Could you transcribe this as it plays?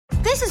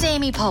This is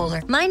Amy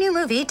Poehler. My new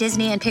movie,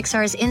 Disney and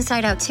Pixar's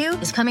Inside Out 2,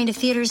 is coming to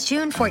theaters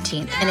June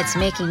 14th, and it's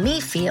making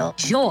me feel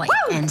joy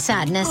and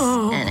sadness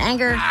and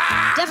anger,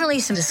 definitely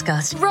some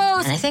disgust, and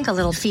I think a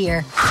little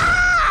fear.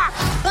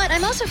 But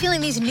I'm also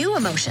feeling these new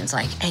emotions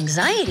like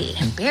anxiety,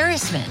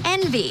 embarrassment,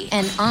 envy,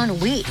 and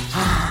ennui.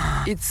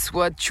 It's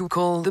what you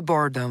call the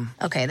boredom.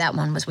 Okay, that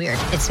one was weird.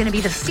 It's gonna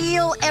be the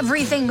feel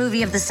everything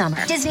movie of the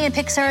summer. Disney and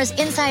Pixar's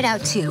Inside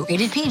Out 2,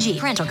 rated PG.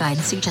 Parental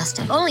guidance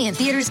suggested. Only in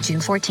theaters June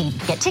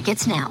 14th. Get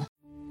tickets now.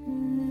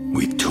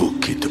 We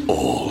took it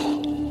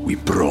all. We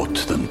brought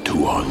them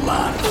to our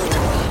land.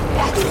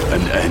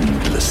 An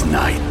endless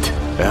night,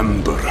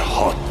 ember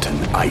hot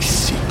and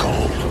icy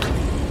cold.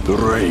 The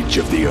rage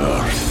of the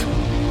earth.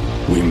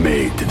 We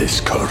made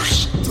this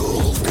curse.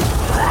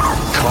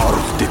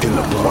 Carved it in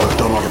the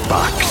blood on our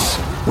backs.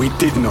 We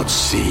did not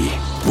see.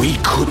 We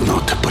could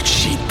not, but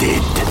she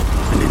did.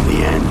 And in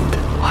the end...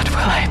 What will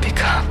I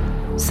become?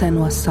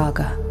 Senua's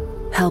Saga.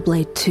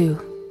 Hellblade 2.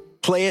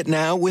 Play it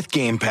now with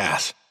Game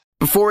Pass.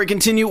 Before we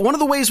continue, one of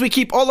the ways we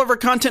keep all of our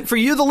content for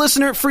you, the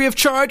listener, free of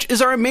charge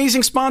is our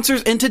amazing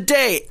sponsors, and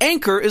today,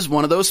 Anchor is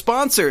one of those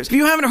sponsors. If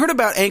you haven't heard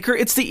about Anchor,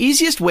 it's the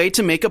easiest way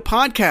to make a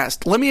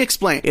podcast. Let me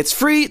explain. It's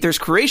free, there's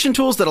creation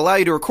tools that allow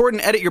you to record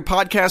and edit your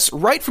podcasts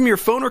right from your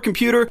phone or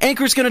computer.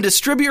 Anchor's going to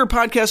distribute your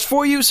podcast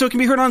for you so it can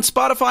be heard on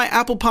Spotify,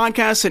 Apple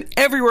Podcasts, and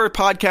everywhere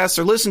podcasts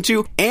are listened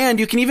to, and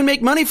you can even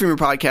make money from your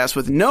podcast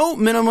with no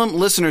minimum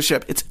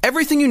listenership. It's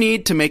everything you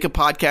need to make a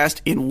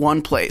podcast in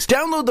one place.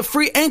 Download the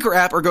free Anchor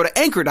app or go to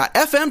anchor.fm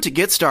to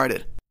get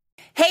started.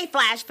 Hey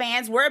Flash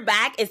fans, we're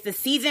back. It's the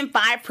season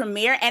 5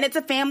 premiere and it's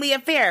a family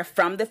affair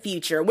from the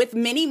future with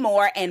many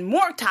more and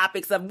more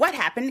topics of what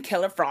happened to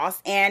Killer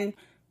Frost and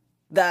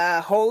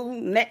the whole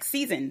next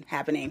season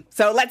happening.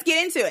 So let's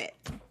get into it.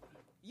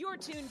 You're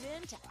tuned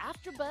in to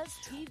AfterBuzz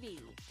TV,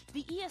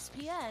 the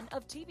ESPN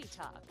of TV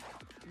talk.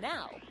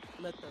 Now,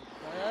 let the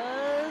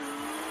buzz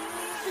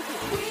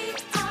begin. We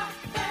are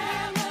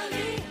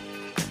family.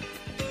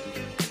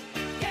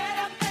 Get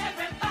up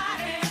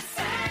everybody and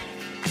sing.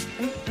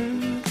 We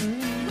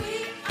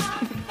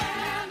are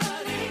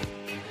family.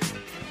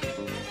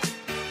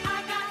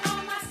 I got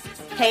all my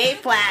sisters. Hey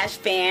Flash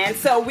fans,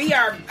 so we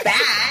are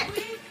back.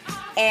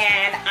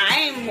 And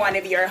I'm one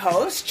of your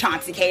hosts,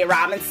 Chauncey K.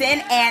 Robinson,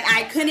 and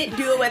I couldn't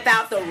do it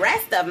without the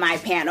rest of my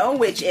panel,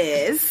 which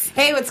is...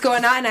 Hey, what's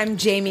going on? I'm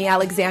Jamie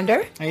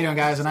Alexander. How you doing,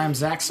 guys? And I'm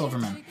Zach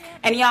Silverman.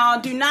 And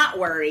y'all, do not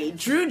worry.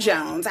 Drew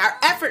Jones, our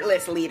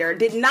effortless leader,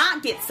 did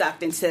not get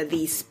sucked into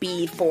the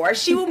Speed Force.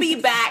 She will be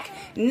back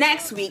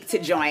next week to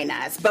join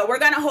us. But we're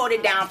going to hold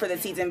it down for the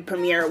season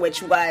premiere,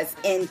 which was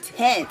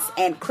intense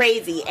and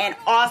crazy and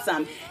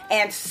awesome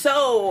and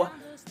so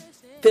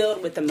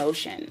filled with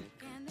emotion.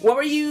 What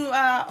were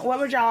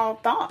y'all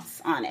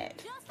thoughts on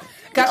it?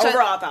 Gotcha.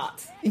 Overall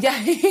thoughts. Yeah.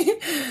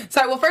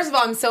 Sorry. Well, first of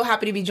all, I'm so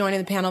happy to be joining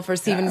the panel for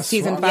season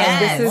 5.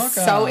 Yes. This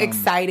is so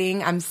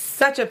exciting. I'm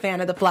such a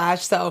fan of The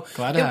Flash. So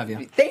glad to have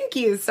you. Thank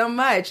you so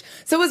much.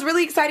 So it was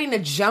really exciting to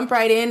jump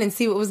right in and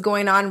see what was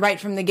going on right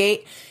from the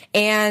gate.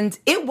 And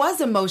it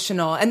was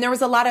emotional. And there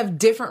was a lot of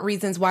different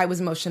reasons why it was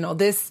emotional.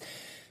 This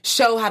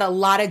show had a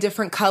lot of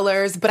different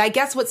colors. But I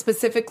guess what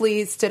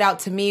specifically stood out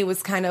to me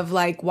was kind of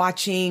like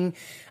watching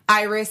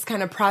Iris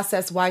kind of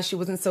process why she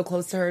wasn't so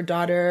close to her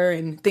daughter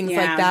and things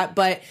like that.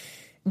 But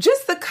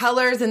just the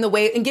colors and the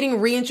way, and getting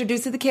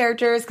reintroduced to the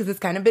characters, because it's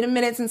kind of been a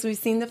minute since we've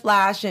seen The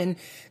Flash, and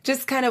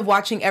just kind of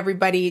watching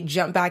everybody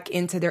jump back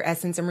into their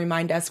essence and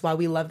remind us why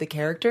we love the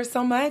characters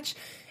so much.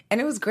 And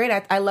it was great.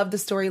 I love the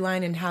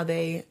storyline and how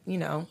they,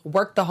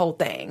 worked the whole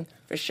thing.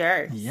 For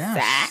sure. Yes.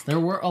 Zach? There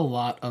were a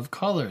lot of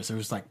colors. There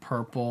was like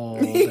purple,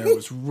 there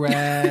was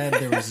red,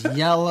 there was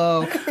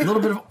yellow, a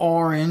little bit of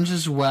orange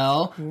as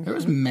well. There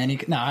was many.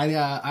 No,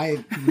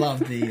 I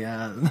loved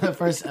the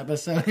first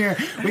episode here.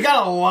 We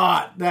got a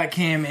lot that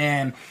came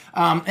in.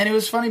 And it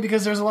was funny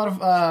because there's a lot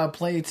of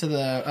play to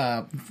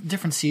the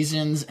different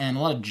seasons and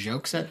a lot of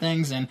jokes at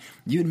things. And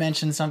you had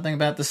mentioned something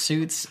about the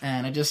suits,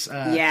 and it just...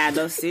 yeah,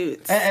 those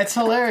suits. It's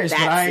hilarious,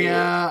 but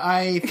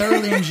I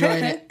thoroughly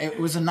enjoyed it. It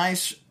was a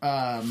nice...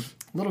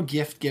 little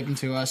gift given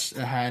to us.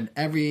 It had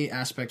every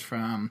aspect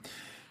from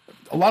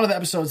a lot of the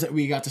episodes that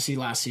we got to see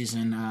last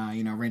season,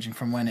 ranging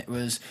from when it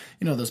was,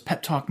 those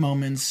pep talk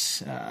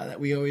moments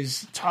that we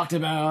always talked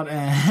about,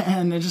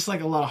 and just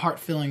like a lot of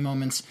heart-filling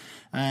moments.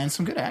 And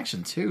some good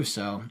action, too,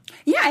 so...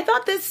 Yeah, I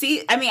thought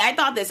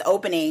this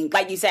opening,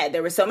 like you said,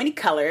 there were so many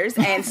colors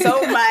and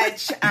so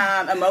much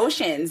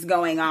emotions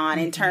going on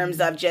in terms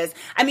of just...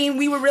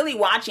 we were really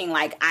watching,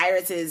 like,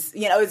 Iris's...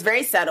 it was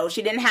very subtle.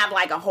 She didn't have,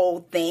 like, a whole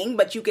thing,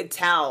 but you could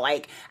tell,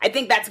 like... I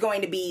think that's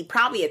going to be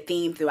probably a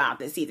theme throughout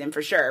this season,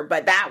 for sure.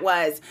 But that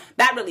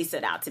really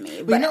stood out to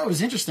me. But, what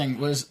was interesting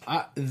was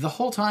the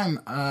whole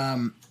time,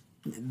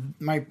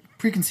 my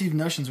preconceived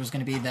notions was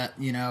going to be that,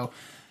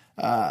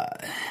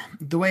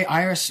 the way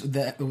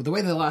the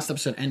way the last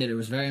episode ended, it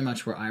was very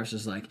much where Iris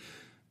is like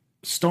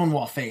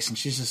stonewall face, and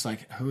she's just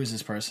like, who is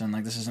this person?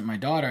 Like, this isn't my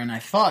daughter. And I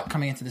thought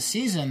coming into the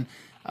season,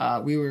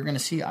 we were going to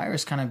see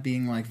Iris kind of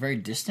being like very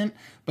distant,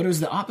 but it was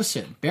the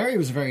opposite. Barry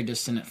was very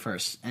distant at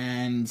first,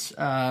 and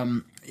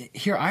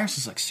here Iris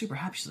is like super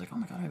happy. She's like, oh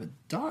my god, I have a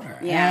daughter.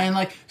 Yeah. And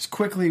like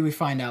quickly we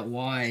find out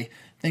why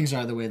things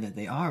are the way that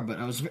they are. But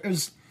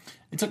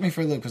it took me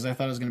for a loop because I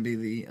thought it was going to be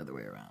the other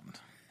way around.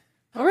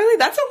 Oh, really?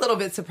 That's a little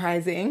bit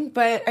surprising,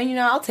 but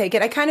I'll take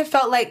it. I kind of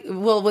felt like,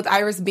 well, with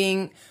Iris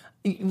being,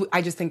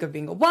 I just think of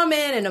being a woman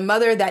and a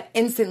mother that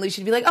instantly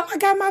she'd be like, oh my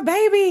God, my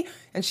baby.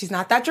 And she's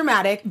not that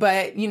dramatic,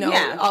 but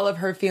all of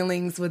her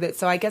feelings with it.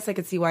 So I guess I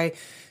could see why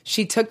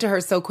she took to her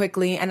so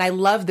quickly. And I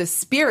love the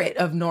spirit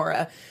of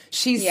Nora.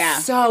 She's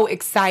so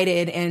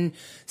excited and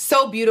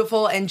so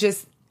beautiful, and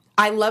just,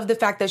 I love the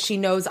fact that she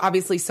knows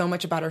obviously so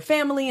much about her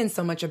family and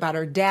so much about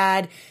her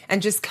dad,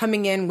 and just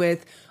coming in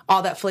with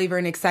all that flavor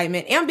and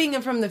excitement and being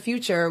in from the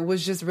future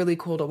was just really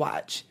cool to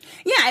watch.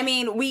 Yeah,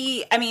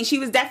 she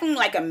was definitely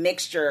like a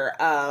mixture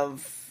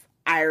of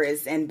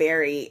Iris and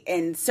Barry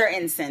in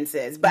certain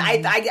senses, but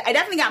I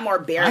definitely got more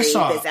Barry I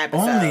saw this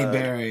episode. only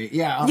Barry.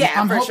 Yeah,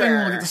 I'm for hoping sure.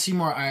 we'll get to see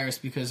more Iris,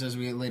 because as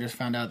we later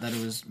found out that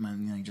it was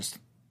just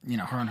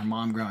her and her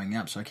mom growing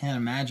up. So I can't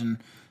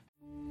imagine.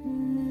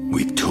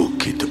 We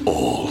took it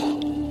all.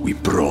 We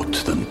brought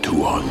them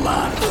to our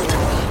land.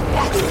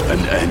 An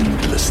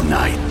endless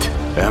night,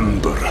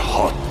 ember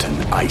hot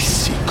and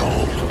icy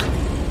cold.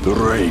 The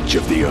rage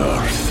of the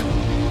earth.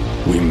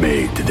 We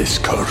made this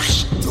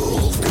curse.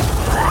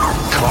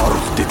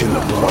 Carved it in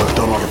the blood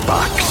on our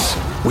backs.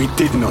 We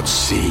did not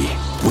see.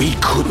 We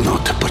could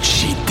not, but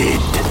she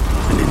did.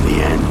 And in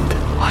the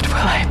end, What will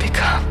I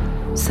become?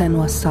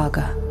 Senua's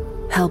Saga.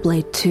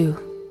 Hellblade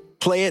 2.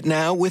 Play it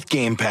now with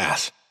Game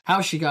Pass.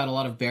 How she got a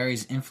lot of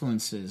Barry's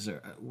influences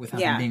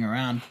without him being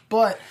around,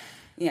 but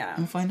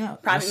we'll find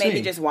out. Probably We'll maybe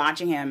see. just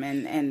watching him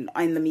and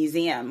in the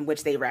museum,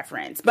 which they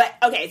reference. But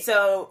okay,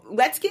 so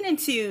let's get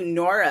into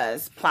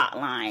Nora's plot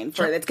line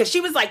for this, because she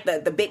was like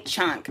the big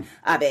chunk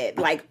of it,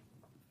 like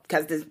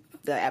because the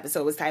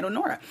episode was titled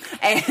Nora,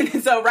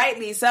 and so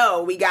rightly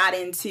so, we got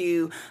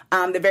into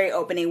the very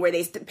opening where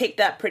they picked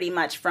up pretty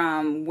much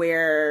from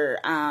where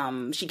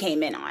she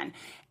came in on.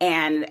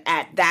 And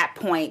at that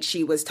point,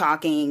 she was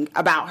talking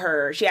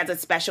about she has a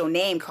special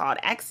name called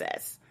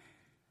Excess.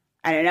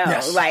 I don't know,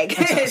 Yes. like,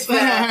 Which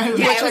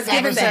Which was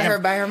given to her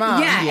by her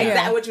mom. Yeah,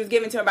 exactly. Which was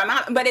given to her by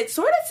mom. But it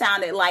sort of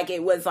sounded like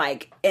it was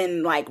like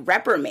in like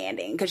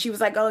reprimanding, because she was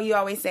like, "Oh, you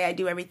always say I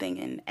do everything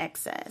in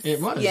excess."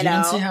 It was. You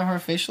didn't see how her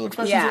facial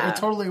expressions were? It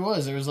totally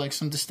was. There was like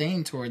some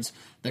disdain towards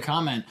the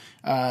comment.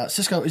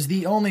 Cisco is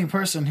the only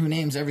person who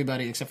names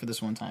everybody except for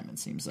this one time, it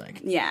seems like.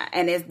 Yeah,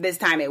 and this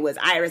time it was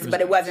Iris, but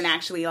it wasn't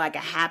actually like a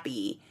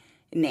happy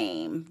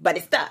name, but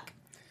it stuck.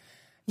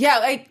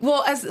 Yeah,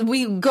 as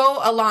we go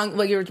along,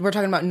 we're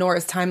talking about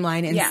Nora's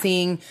timeline and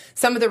seeing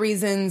some of the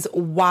reasons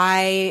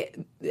why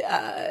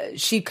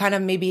she kind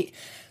of maybe...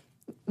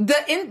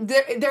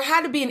 There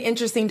had to be an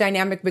interesting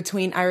dynamic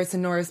between Iris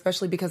and Nora,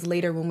 especially because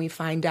later when we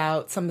find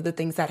out some of the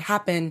things that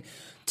happen,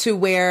 to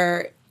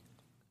where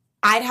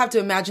I'd have to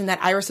imagine that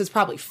Iris is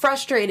probably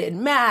frustrated,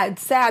 mad,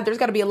 sad. There's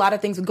got to be a lot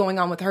of things going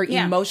on with her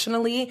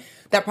emotionally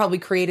that probably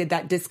created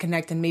that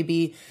disconnect, and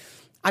maybe...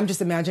 I'm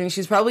just imagining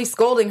she's probably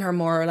scolding her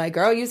more, like,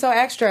 girl, you so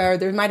extra. Or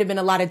there might have been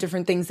a lot of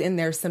different things in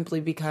there simply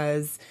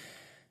because,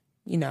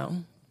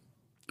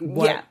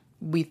 what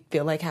we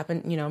feel like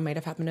happened, might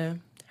have happened to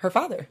her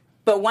father.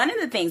 But one of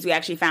the things we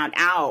actually found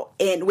out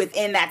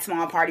within that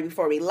small party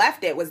before we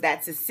left it was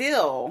that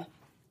Cecile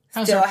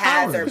still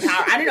has her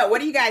power. I don't know. What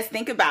do you guys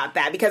think about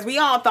that? Because we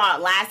all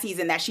thought last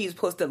season that she was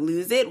supposed to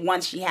lose it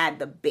once she had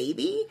the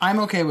baby. I'm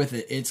okay with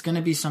it. It's going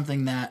to be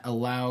something that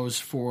allows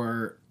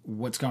for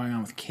what's going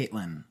on with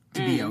Caitlyn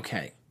to be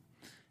okay.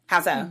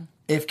 How so?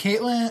 If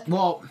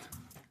Caitlyn,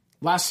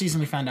 last season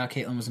we found out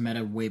Caitlyn was a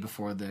meta way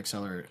before the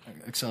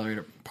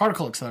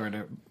particle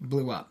accelerator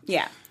blew up.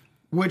 Yeah.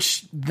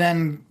 Which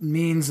then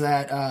means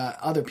that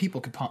other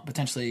people could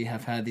potentially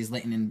have had these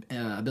latent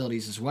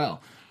abilities as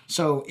well.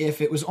 So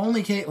if it was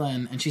only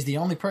Caitlyn and she's the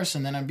only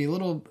person, then I'd be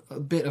a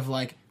bit of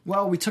like,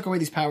 well, we took away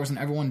these powers and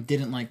everyone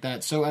didn't like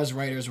that. So as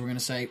writers, we're going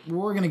to say,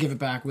 we're going to give it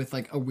back with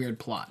like a weird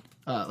plot,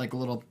 like a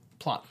little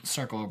plot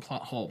circle or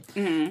plot hole.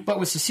 Mm-hmm. But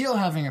with Cecile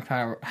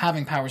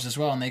having powers as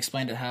well, and they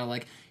explained it how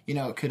it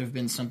could have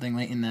been something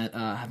late in that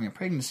having a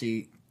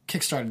pregnancy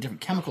kickstarted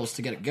different chemicals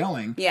to get it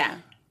going. Yeah.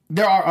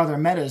 There are other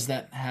metas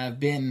that have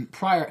been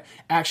prior.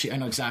 Actually, I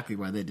know exactly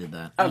why they did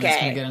that. Okay. I'm just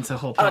going to get into the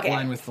whole plot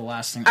line with the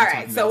last thing. All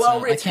right, so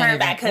we'll return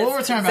back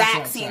because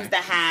Zach seems to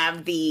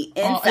have the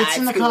inside it's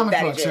in the comic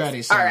books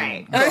already. So all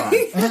right.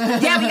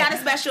 Yeah, we got a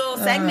special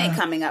segment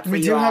coming up for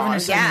you all.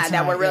 Yeah,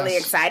 that we're really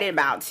excited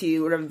about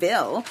to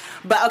reveal.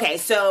 But okay,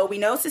 so we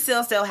know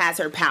Cecile still has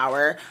her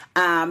power.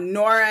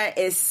 Nora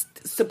is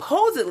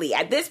supposedly,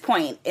 at this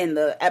point in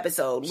the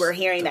episode, we're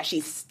hearing that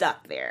she's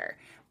stuck there.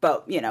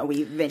 But, we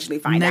eventually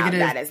find out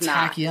that it's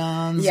not.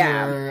 Tachyons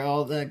or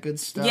all that good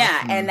stuff.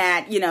 Yeah, and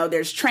that,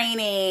 there's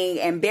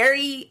training. And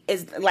Barry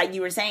is, like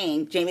you were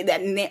saying, Jamie,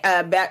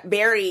 that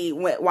Barry,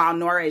 while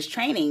Nora is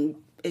training,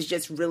 is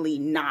just really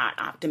not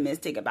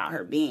optimistic about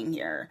her being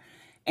here.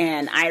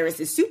 And Iris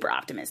is super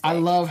optimistic. I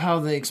love how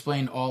they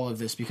explained all of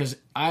this because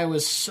I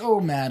was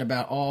so mad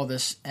about all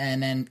this,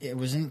 and then it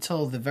was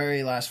until the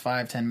very last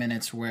 5-10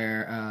 minutes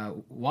where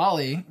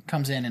Wally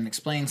comes in and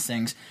explains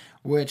things,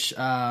 which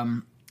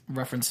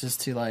references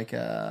to like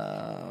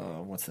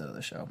what's the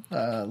other show,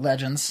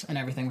 Legends and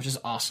everything, which is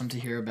awesome to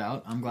hear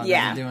about. I'm glad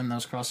that they're doing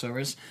those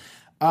crossovers.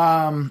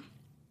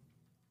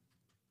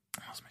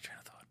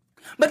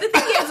 But the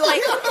thing is,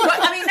 like,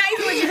 not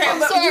even what you're saying,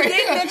 but you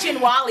did mention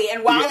Wally,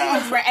 and Wally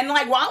and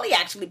like Wally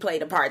actually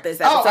played a part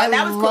this episode. I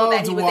that was cool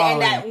that he was Wally.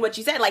 and that what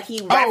you said, like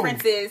he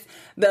references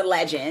the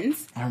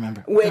Legends. I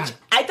remember. Which God.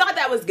 I thought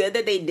that was good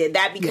that they did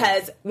that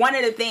because one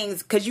of the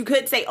things, because you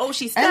could say, oh,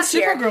 she's stuck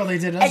here. And Supergirl they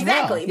did as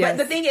exactly. well. But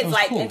the thing is,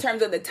 like, cool. in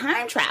terms of the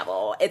time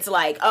travel, it's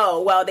like,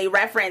 oh, well, they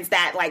reference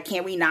that, like,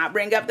 can we not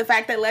bring up the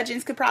fact that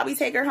Legends could probably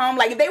take her home?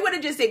 Like, if they would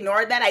have just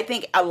ignored that, I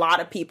think a lot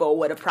of people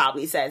would have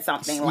probably said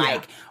something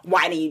like,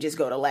 why didn't you just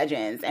go to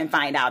Legends and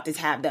find out to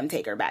have them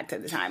take her back to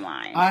the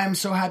timeline? I'm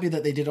so happy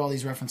that they did all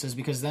these references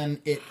because then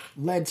it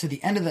led to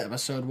the end of the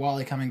episode,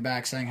 Wally coming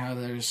back saying how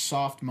there's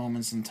soft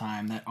moments in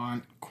time that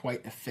aren't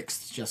quite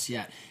affixed just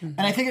yet. Mm-hmm.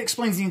 And I think it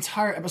explains the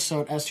entire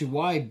episode as to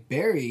why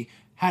Barry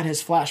had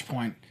his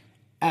flashpoint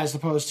as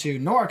opposed to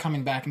Nora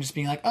coming back and just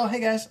being like, oh, hey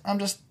guys, I'm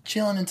just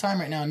chilling in time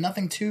right now.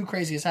 Nothing too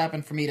crazy has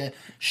happened for me to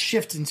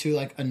shift into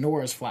like a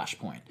Nora's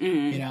flashpoint.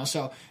 Mm-hmm. You know,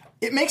 so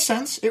it makes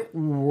sense. It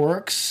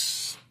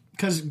works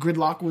because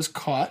Gridlock was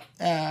caught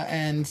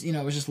and, you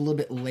know, it was just a little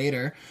bit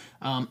later.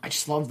 I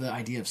just love the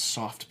idea of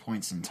soft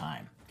points in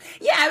time.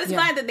 Yeah, I was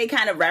glad that they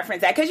kind of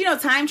referenced that because, you know,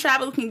 time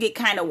travel can get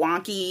kind of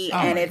wonky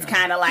and it's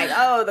kind of like,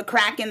 oh, the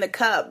crack in the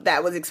cup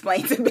that was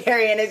explained to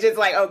Barry and it's just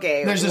like,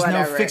 okay, there's just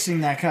whatever. no fixing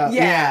that cup.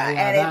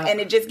 And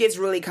it just gets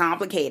really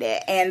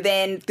complicated. And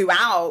then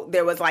throughout,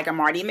 there was like a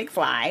Marty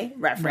McFly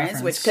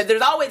reference. Which, because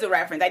there's always a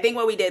reference. I think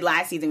what we did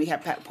last season, we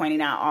kept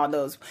pointing out all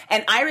those.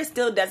 And Iris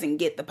still doesn't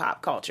get the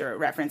pop culture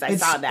reference. I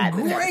saw that.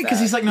 Great, because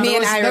he's like, no,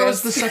 that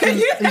was the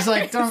second. He's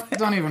like,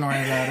 don't even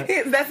worry about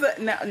it.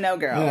 That's no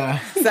girl. Yeah.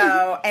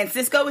 So, and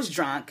Cisco was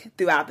drunk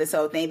throughout this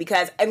whole thing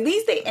because at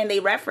least they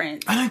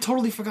referenced. And I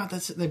totally forgot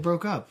that they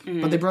broke up. Mm-hmm.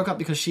 But they broke up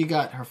because she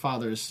got her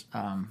father's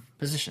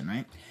position,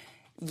 right?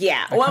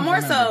 Yeah. Well, more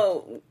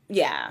so,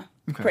 yeah.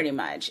 Okay. Pretty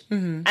much.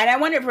 Mm-hmm. And I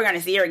wonder if we're going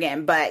to see her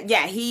again. But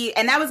yeah,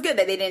 and that was good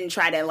that they didn't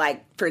try to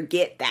like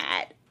forget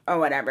that or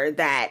whatever,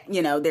 that,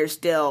 you know, they're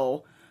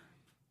still...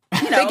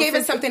 You know, they gave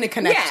us something to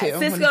connect to.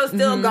 Cisco's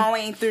still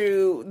going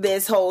through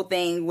this whole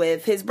thing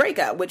with his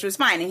breakup, which was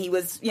fine. And he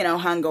was, you know,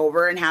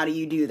 hungover. And how do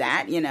you do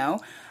that, you know?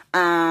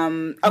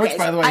 Which,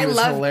 by the way, was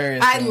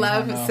hilarious. I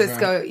love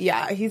Cisco.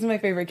 Yeah, he's my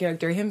favorite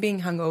character. Him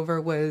being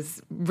hungover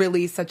was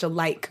really such a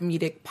light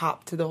comedic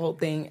pop to the whole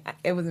thing.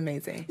 It was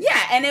amazing. Yeah,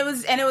 and it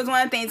was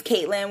one of the things.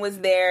 Caitlin was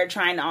there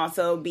trying to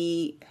also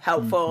be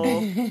helpful,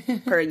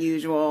 per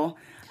usual.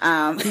 He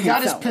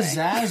got his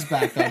pizzazz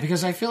back though,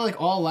 because I feel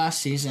like all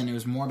last season it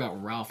was more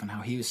about Ralph and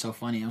how he was so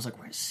funny. I was like,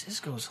 where's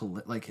Cisco's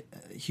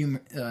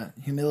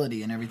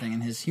humility and everything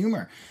and his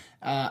humor?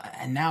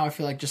 And now I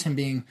feel like just him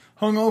being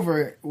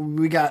hungover,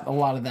 we got a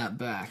lot of that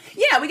back.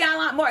 Yeah, we got a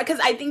lot more because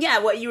I think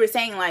what you were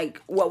saying,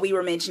 like what we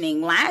were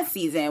mentioning last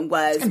season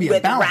was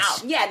with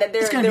Ralph. Yeah, that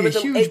there was a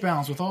huge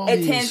balance with all.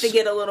 It tends to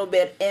get a little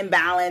bit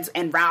imbalanced,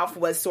 and Ralph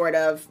was sort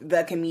of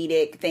the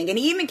comedic thing, and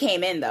he even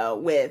came in though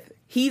with.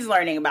 He's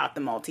learning about the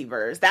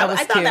multiverse.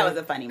 I thought that was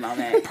a funny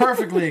moment.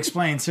 Perfectly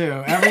explained, too.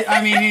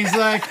 He's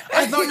like,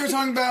 I thought you were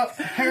talking about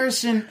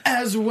Harrison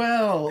as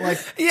well. Like,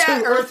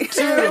 Earth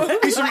 2.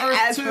 He's from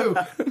Earth 2.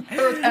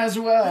 Earth as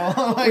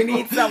well. We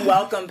need some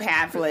welcome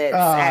pamphlets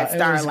at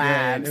Star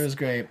Labs. It was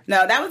great.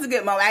 No, that was a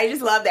good moment. I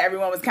just love that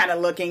everyone was kind of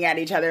looking at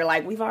each other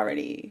like, we've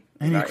already...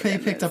 And he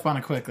picked up on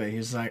it quickly. He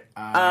was like,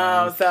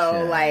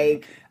 so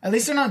like... At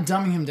least they're not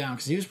dumbing him down,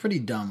 because he was pretty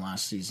dumb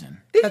last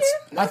season. Did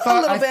you? I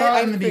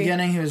thought in the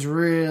beginning he was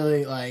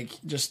really, like,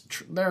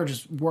 they were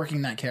just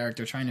working that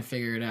character, trying to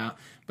figure it out.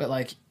 But,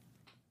 like,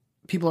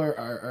 people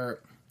are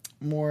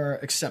more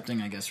accepting,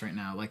 I guess, right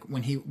now. Like,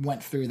 when he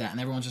went through that, and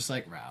everyone's just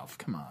like, Ralph,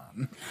 come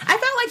on. I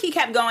felt like he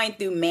kept going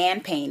through man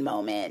pain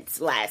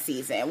moments last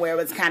season, where it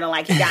was kind of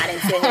like he got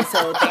into his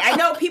whole thing. I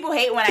know people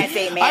hate when I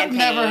say man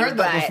pain. I've never heard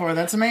that before.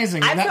 That's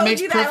amazing. That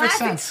makes perfect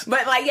sense.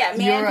 But, like, yeah,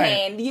 man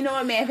pain. Do you know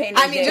what man pain is?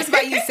 I mean, just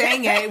by you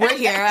saying it, we're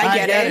here. I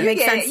get it. It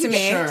makes sense to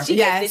me. Sure.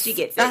 She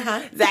gets it.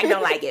 Uh-huh. Zach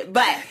don't like it.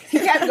 But he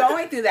kept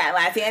going through that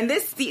last year. And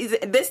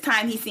this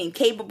time he seemed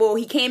capable.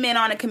 He came in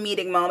on a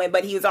comedic moment,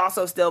 but he was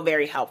also still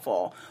very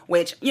helpful,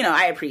 which, you know,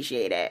 I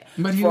appreciate it.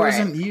 But he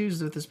wasn't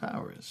used with his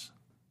powers.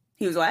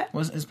 He was what?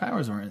 His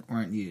powers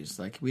weren't used.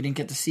 Like, we didn't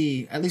get to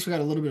see. At least we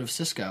got a little bit of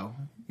Cisco.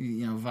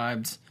 You know,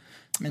 vibed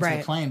into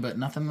the plane, but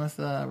nothing with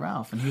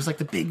Ralph. And he was like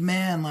the big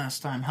man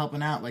last time,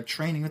 helping out, like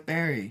training with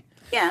Barry.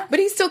 Yeah. But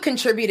he still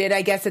contributed,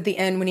 I guess, at the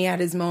end when he had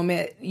his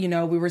moment. You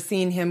know, we were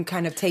seeing him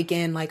kind of take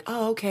in, like,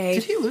 oh, okay.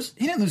 Did he lose?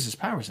 He didn't lose his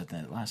powers at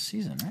the last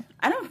season, right?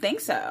 I don't think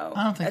so.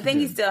 I think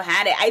he still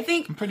had it.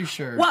 I'm pretty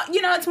sure. Well,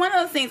 you know, it's one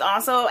of those things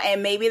also,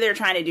 and maybe they're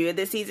trying to do it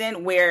this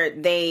season, where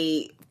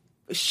they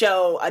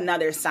show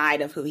another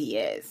side of who he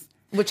is.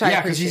 Which I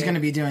appreciate. because he's going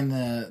to be doing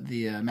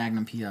the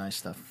Magnum PI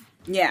stuff.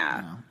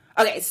 Yeah.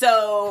 Okay,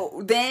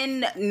 so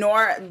then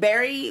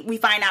we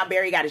find out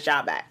Barry got his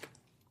job back.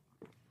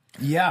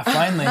 Yeah,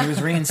 finally he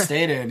was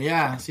reinstated.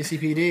 Yeah,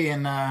 CCPD,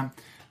 and a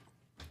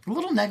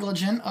little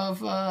negligent of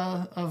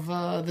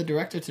the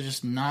director to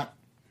just not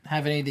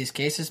have any of these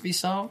cases be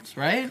solved,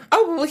 right?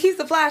 Oh, well, he's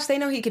the Flash. They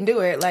know he can do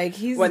it. Like,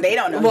 he's... Well, they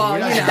don't know. Well,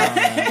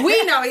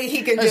 we know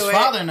he can do it. His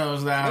father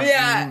knows that.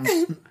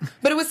 Yeah.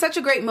 But it was such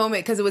a great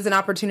moment because it was an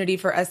opportunity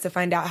for us to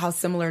find out how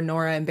similar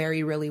Nora and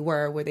Barry really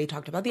were, where they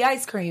talked about the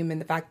ice cream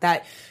and the fact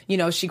that,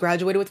 she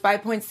graduated with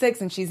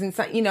 5.6 and she's in,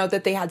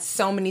 that they had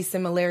so many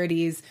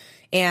similarities.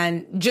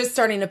 And just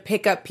starting to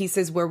pick up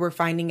pieces where we're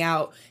finding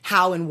out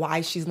how and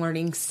why she's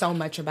learning so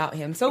much about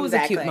him. So it was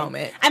a cute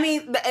moment. I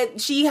mean,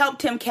 she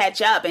helped him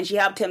catch up and she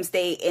helped him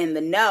stay in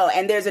the know.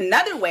 And there's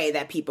another way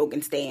that people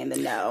can stay in the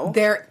know.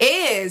 There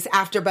is,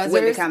 after buzzers.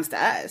 When it comes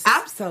to us.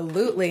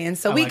 Absolutely. And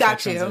so we like got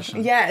that you.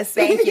 transition. Yes,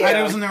 thank you.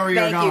 I wasn't know where you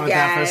were going with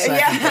that for a second.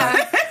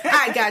 Yeah.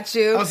 I got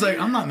you. I was like,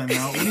 I'm not in the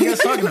know. What are you guys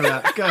talking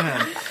about? Go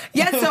ahead.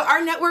 Yeah, so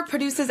our network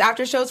produces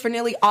after shows for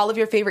nearly all of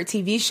your favorite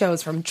TV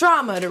shows, from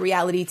drama to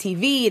reality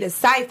TV to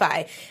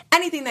sci-fi,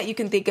 anything that you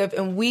can think of,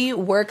 and we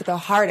work the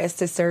hardest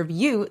to serve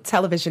you,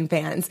 television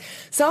fans.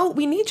 So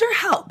we need your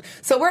help.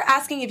 So we're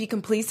asking if you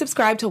can please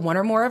subscribe to one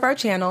or more of our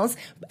channels,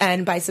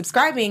 and by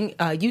subscribing,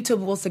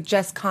 YouTube will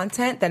suggest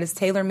content that is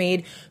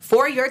tailor-made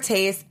for your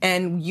taste,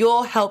 and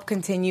you'll help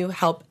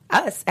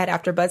us at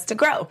AfterBuzz to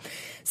grow.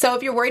 So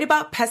if you're worried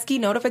about pesky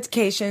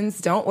notifications,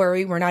 don't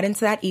worry, we're not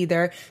into that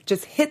either.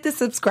 Just hit the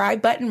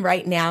subscribe button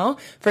right now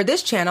for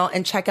this channel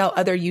and check out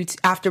other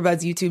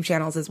AfterBuzz YouTube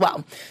channels as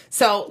well.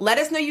 So let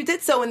us know you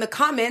did so in the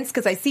comments,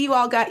 because I see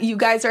you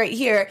guys right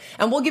here,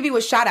 and we'll give you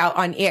a shout out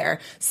on air.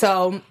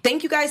 So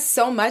thank you guys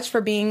so much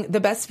for being the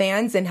best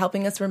fans and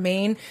helping us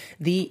remain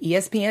the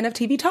ESPN of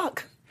TV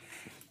Talk.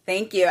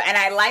 Thank you. And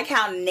I like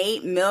how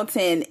Nate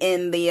Milton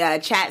in the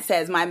chat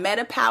says, my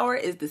meta power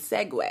is the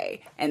segue.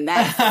 And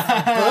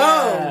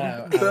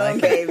that's boom,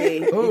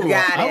 baby. Ooh, you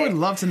got it. I would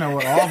love to know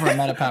what all of our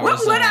meta powers tell are.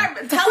 us what our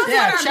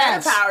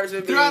meta powers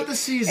would be. Throughout the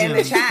season, in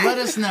the chat. let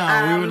us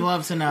know. We would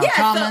love to know. Yeah,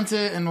 Comment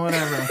it and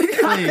whatever.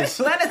 Please.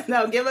 Let us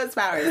know. Give us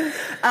powers.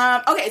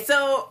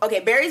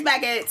 Barry's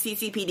back at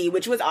CCPD,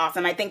 which was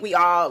awesome. I think we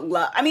all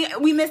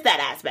we missed that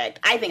aspect.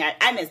 I think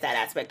I missed that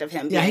aspect of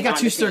him. Yeah, he got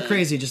too stir scene.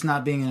 crazy just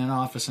not being in an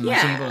office and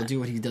not being able to do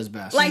what he does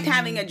best. Like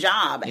having a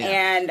job.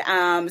 Yeah.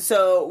 And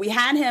so we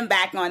had him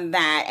back on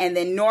that, and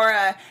then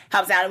Nora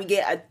helps out, and we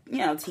get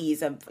a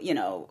tease of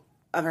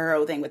her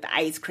whole thing with the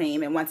ice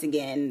cream, and once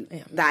again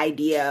the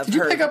idea of Did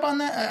you pick up on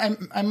that?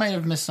 I might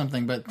have missed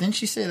something, but didn't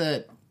she say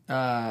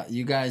that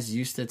you guys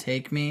used to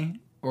take me,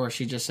 or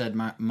she just said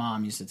my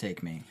mom used to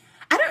take me?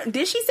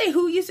 Did she say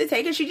who used to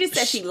take her? She just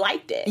said she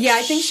liked it. Yeah,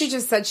 I think she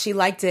just said she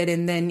liked it,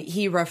 and then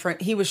he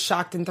was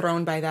shocked and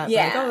thrown by that.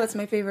 Yeah. Like, oh, that's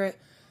my favorite.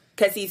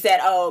 Because he said,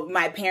 oh,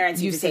 my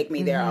parents used to take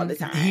me there all the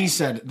time. He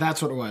said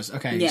that's what it was.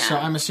 Okay, Yeah. so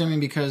I'm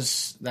assuming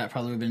because that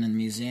probably would have been in the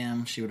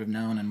museum, she would have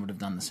known and would have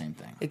done the same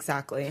thing.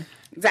 Exactly.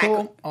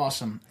 Cool.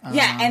 Awesome.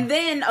 Yeah, and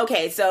then,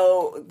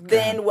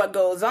 what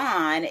goes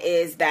on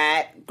is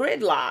that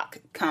gridlock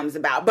comes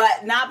about,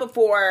 but not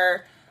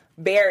before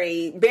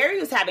Barry. Barry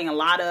was having a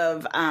lot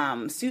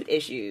of suit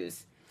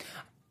issues.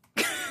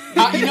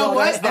 You know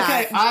what?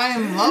 Okay, I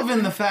am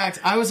loving the fact.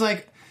 I was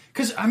like,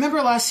 because I remember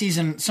last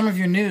season, some of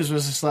your news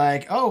was just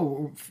like,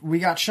 oh, we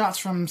got shots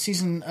from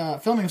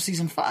filming of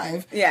season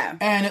 5. Yeah.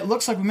 And it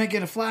looks like we might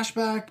get a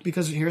flashback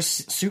because here's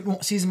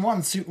season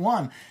 1, suit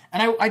 1.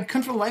 And I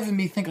couldn't for the life of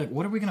me think, like,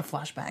 what are we going to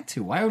flash back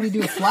to? Why would we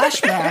do a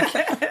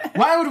flashback?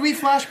 Why would we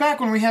flash back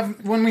when we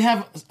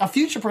have a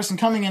future person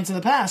coming into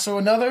the past?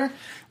 So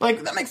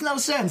that makes no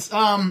sense. So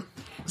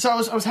I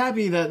was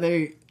happy that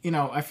they,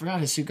 I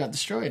forgot his suit got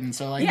destroyed. And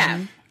so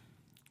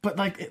but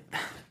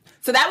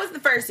So that was the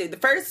first suit. The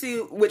first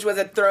suit, which was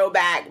a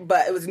throwback,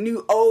 but it was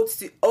old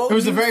suit. It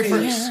was the very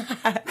first.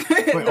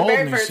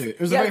 Suit. It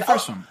was the very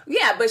first one.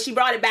 Yeah, but she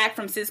brought it back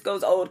from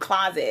Cisco's old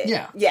closet.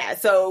 Yeah. Yeah,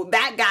 so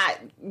that got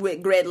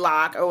with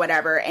gridlock or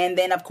whatever. And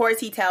then, of course,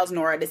 he tells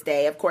Nora to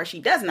stay. Of course, she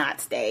does not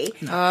stay.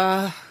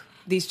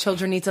 These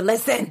children need to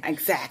listen.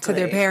 Exactly. To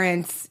their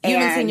parents. You've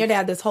been seeing your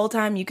dad this whole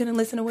time. You couldn't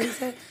listen to what he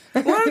said?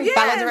 Well, yes.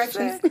 Follow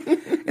directions.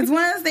 It's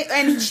one of those things.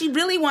 And she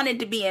really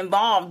wanted to be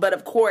involved, but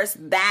of course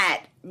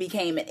that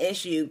became an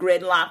issue.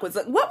 Gridlock was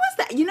like, what was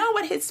that? You know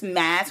what his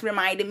mask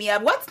reminded me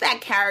of? What's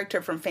that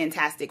character from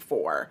Fantastic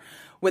Four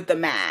with the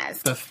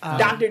mask?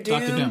 Dr. Doom?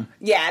 Dr. Doom.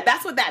 Yeah,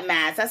 that's what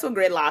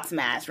Gridlock's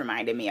mask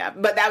reminded me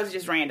of. But that was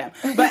just random.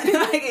 But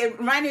it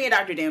reminded me of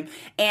Dr. Doom.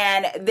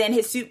 And then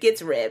his suit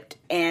gets ripped,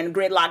 and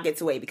Gridlock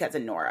gets away because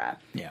of Nora.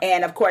 Yeah.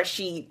 And of course,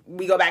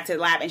 we go back to the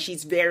lab, and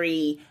she's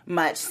very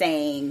much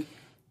saying,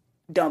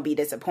 don't be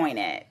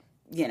disappointed,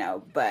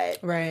 but...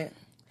 Right.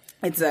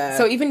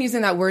 So even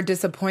using that word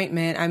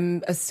disappointment,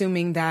 I'm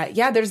assuming that,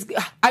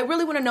 I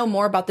really want to know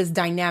more about this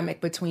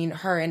dynamic between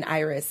her and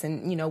Iris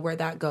and, where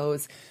that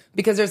goes.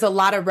 Because there's a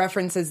lot of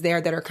references there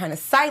that are kind of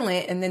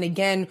silent. And then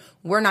again,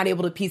 we're not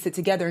able to piece it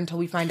together until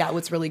we find out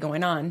what's really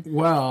going on.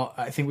 Well,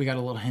 I think we got a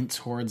little hint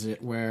towards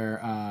it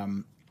where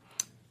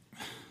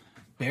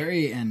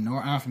Barry and Nora,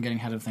 I don't know if I'm getting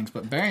ahead of things,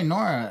 but Barry and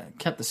Nora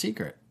kept the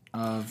secret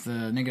of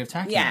the negative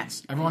tachyons. Yeah.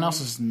 Everyone else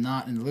is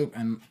not in the loop.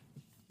 And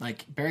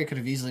like Barry could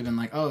have easily been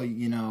like, oh,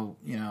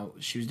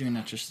 she was doing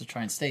that just to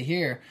try and stay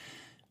here.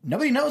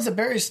 Nobody knows that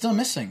Barry is still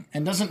missing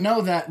and doesn't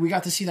know that we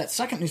got to see that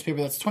second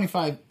newspaper that's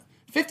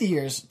 50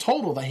 years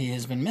total that he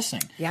has been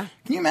missing. Yeah.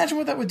 Can you imagine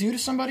what that would do to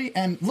somebody?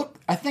 And look,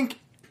 I think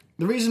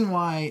the reason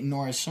why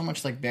Nora is so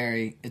much like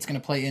Barry, it's going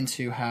to play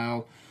into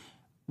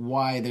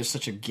why there's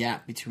such a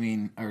gap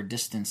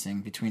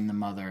distancing between the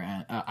mother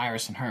and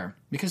Iris and her.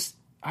 Because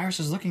Iris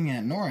is looking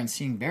at Nora and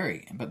seeing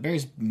Barry, but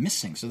Barry's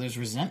missing, so there's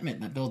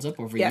resentment that builds up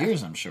over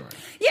years, I'm sure.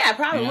 Yeah,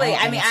 probably. You know?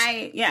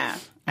 I can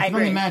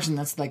agree. only imagine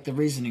that's like the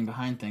reasoning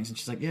behind things. And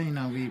she's like,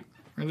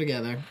 we're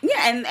together.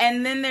 Yeah,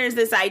 and then there's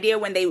this idea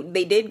when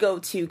they did go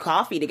to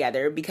coffee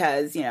together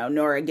because,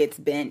 Nora gets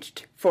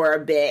benched for a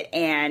bit,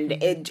 and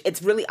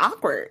it's really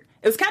awkward.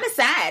 It was kind of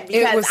sad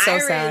because It was so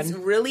Iris sad.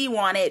 really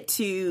wanted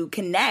to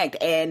connect,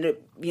 and,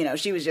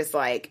 she was just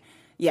like,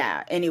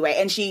 yeah, anyway.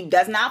 And she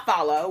does not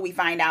follow. We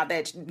find out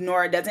that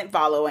Nora doesn't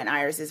follow in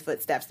Iris's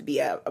footsteps to be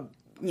a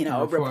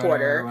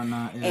reporter. Or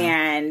whatnot, yeah.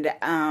 And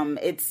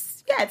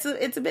it's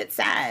a bit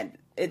sad.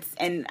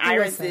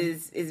 Iris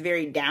is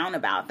very down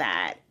about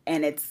that.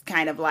 And it's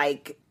kind of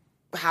like,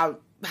 how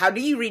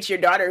do you reach your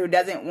daughter who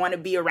doesn't want to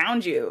be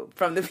around you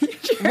from the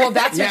future? Well,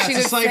 that's what Yeah, she it's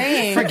was just like,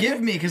 saying. forgive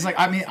me, because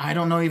I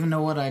don't even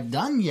know what I've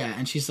done yet.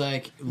 And she's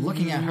like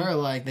looking at her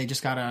like they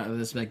just got out of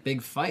this like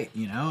big fight,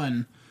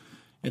 and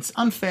it's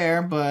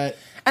unfair, but...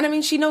 And I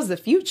mean, she knows the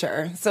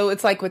future. So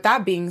it's like, with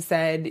that being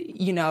said,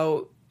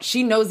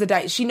 she knows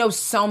she knows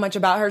so much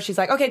about her. She's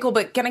like, okay, cool,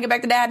 but can I get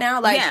back to Dad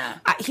now? Like, yeah.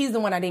 He's the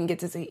one I didn't get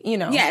to see,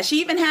 Yeah,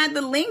 she even had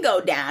the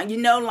lingo down.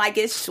 Like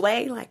it's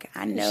sway. Like,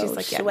 I know She's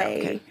like, yeah,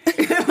 sway.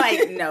 okay.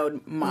 Like, no,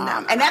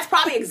 Mom. And that's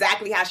probably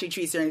exactly how she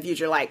treats her in the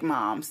future. Like,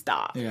 Mom,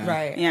 stop. Yeah.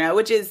 Right.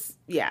 Which is,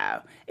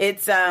 yeah.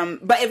 It's,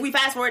 but if we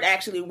fast forward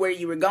actually where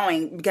you were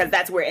going, because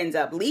that's where it ends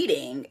up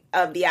leading,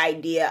 of the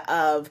idea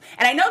of,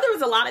 and I know there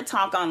was a lot of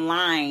talk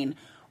online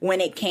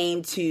when it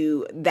came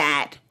to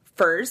that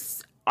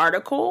first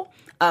article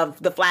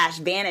of the Flash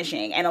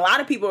vanishing, and a lot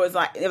of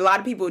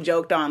people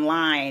joked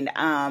online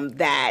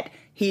that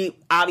he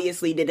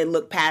obviously didn't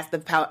look past the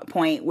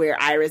point where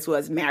Iris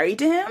was married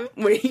to him,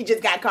 where he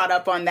just got caught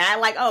up on that.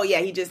 Like, oh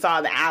yeah, he just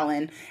saw the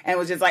Allen and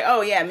was just like,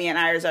 oh yeah, me and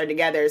Iris are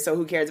together, so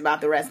who cares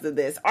about the rest of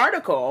this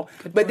article?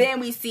 But then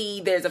we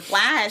see there's a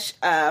flash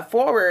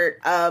forward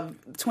of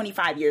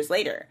 25 years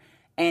later,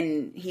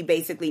 and he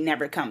basically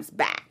never comes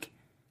back.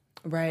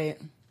 Right.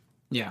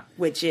 Yeah.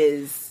 Which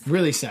is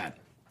really sad.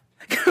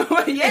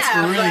 Yeah,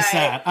 it's really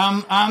sad.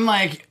 I'm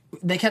like,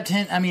 they kept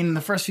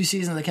the first few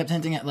seasons they kept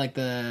hinting at like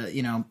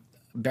the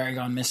Barry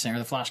gone missing or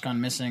the Flash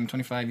gone missing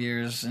 25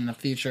 years in the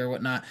future or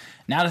whatnot.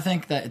 Now to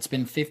think that it's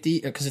been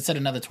 50, because it said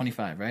another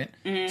 25, right?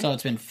 Mm-hmm. So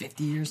it's been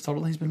 50 years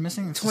total he's been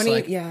missing. It's 20,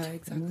 like, yeah,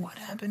 exactly. What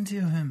happened to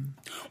him?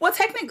 Well,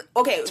 technically,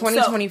 okay,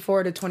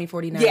 2024 to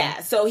 2049.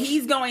 Yeah, so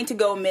he's going to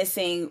go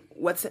missing.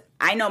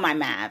 I know my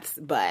maths,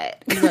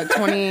 but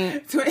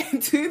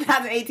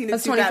 2018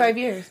 That's 25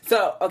 years.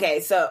 So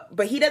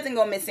but he doesn't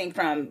go missing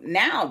from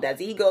now, does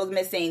he? He goes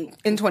missing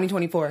in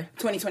 2024.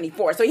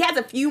 2024. So he has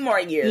a few more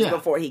years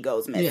before he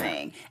goes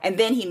missing, and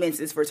then he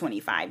misses for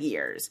 25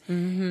 years.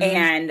 Mm-hmm.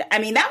 And I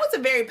mean, that was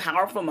a very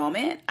powerful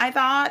moment. I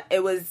thought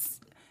it was.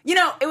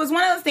 It was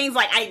one of those things,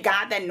 like, I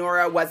got that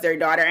Nora was their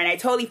daughter, and I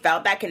totally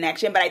felt that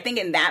connection, but I think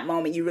in that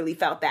moment, you really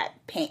felt that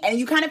pain. And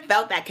you kind of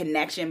felt that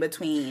connection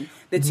between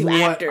the two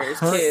actors,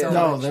 too.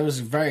 No, there was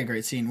a very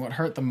great scene. What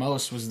hurt the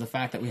most was the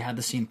fact that we had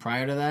the scene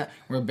prior to that,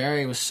 where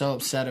Barry was so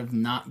upset of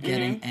not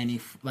getting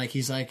any, like,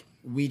 he's like,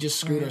 we just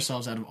screwed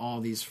ourselves out of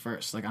all these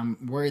firsts. Like, I'm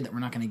worried that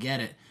we're not going to get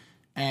it.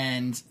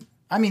 And,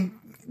 I mean,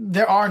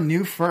 there are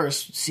new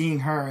firsts. Seeing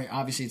her,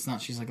 obviously it's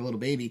not, she's like a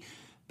little baby.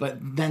 But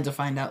then to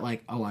find out,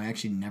 like, oh, I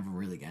actually never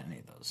really got any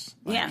of those.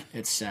 Like,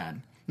 it's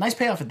sad. Nice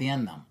payoff at the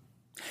end, though.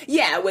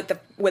 Yeah, with the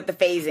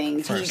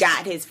phasing, he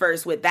got his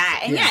first with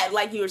that, and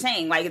like you were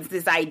saying, like, it's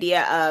this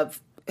idea of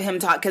him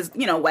talk, because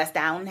West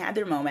Allen had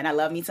their moment. I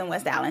love me some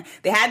West Allen.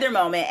 They had their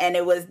moment, and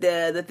it was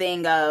the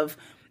thing of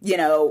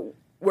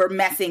we're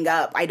messing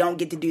up. I don't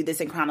get to do this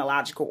in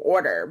chronological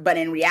order. But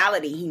in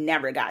reality, he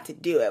never got to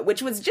do it,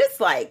 which was just,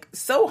 like,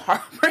 so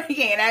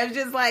heartbreaking. And I was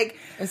just like...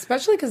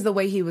 Especially because the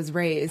way he was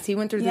raised. He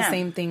went through the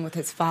same thing with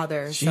his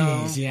father.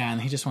 Jeez, yeah,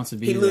 and he just wants to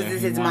be there. He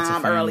loses his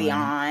mom early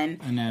on.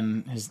 And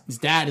then his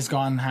dad is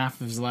gone half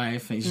of his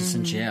life. And he's just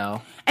in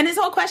jail. And this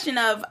whole question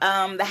of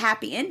the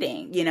happy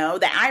ending,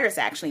 that Iris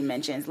actually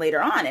mentions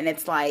later on. And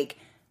it's like,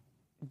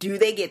 do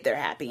they get their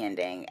happy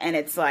ending? And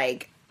it's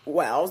like...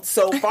 Well,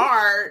 so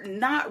far,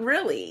 not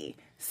really.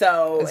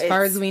 So as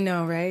far as we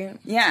know, right?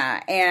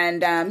 Yeah, and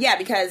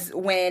because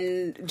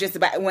when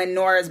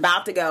Nora's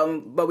about to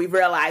go, but we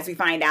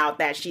find out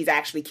that she's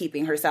actually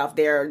keeping herself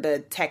there.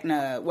 The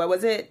tachyons.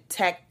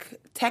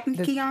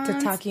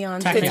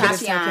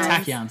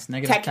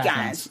 Negative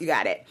tachyons. You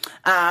got it.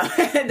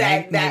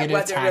 That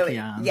wasn't really.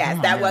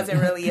 Yes, that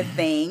wasn't really a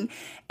thing.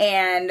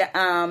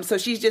 And so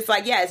she's just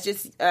like, yeah, it's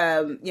just,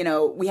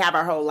 we have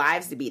our whole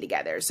lives to be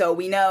together. So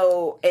we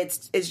know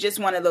it's just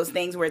one of those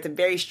things where it's a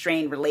very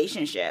strained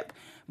relationship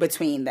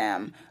between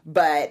them.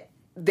 But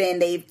then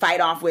they fight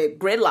off with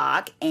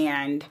Gridlock,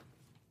 and,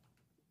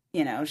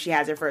 she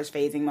has her first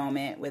phasing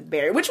moment with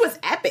Barry, which was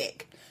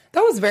epic.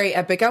 That was very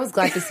epic. I was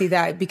glad to see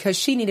that because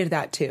she needed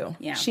that too.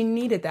 Yeah. She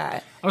needed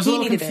that. I was a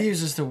little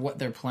confused as to what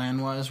their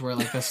plan was, where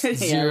like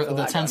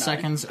the 10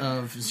 seconds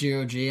of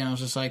 0G, and I was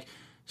just like,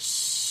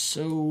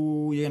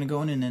 so you're going to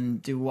go in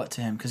and do what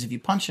to him? Because if you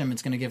punch him,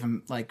 it's going to give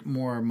him like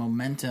more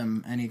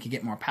momentum and he could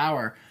get more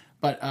power.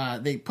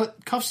 But they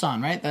put cuffs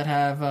on, right? That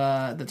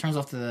have that turns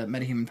off the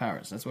metahuman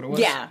powers. That's what it was?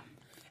 Yeah.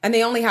 And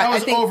they only had...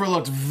 That was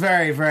overlooked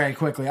very, very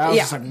quickly. I was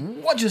just like,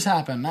 what just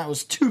happened? That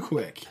was too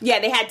quick. Yeah,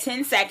 they had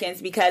 10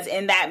 seconds because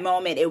in that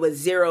moment it was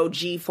 0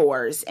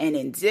 G-force. And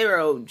in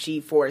 0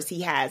 G-force,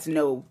 he has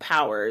no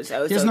powers. He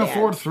has no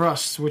forward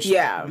thrust, which...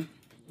 Yeah.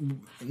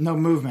 No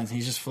movement.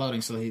 He's just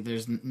floating, so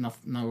there's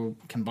no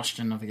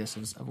combustion, I guess,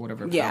 of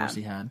whatever powers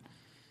he had.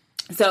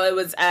 So it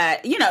was,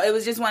 it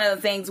was just one of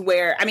those things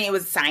where, I mean, it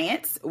was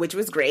science, which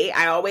was great.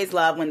 I always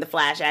love when the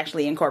Flash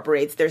actually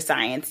incorporates their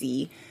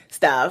science-y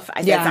stuff.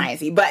 I said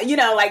science-y, but,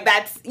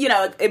 that's,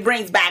 it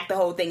brings back the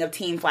whole thing of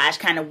Team Flash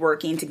kind of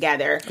working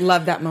together.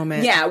 Love that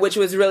moment. Yeah, which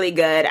was really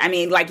good. I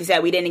mean, like you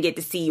said, we didn't get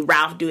to see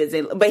Ralph do his,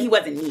 but he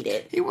wasn't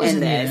needed. He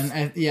wasn't needed.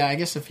 And, I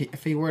guess if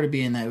he were to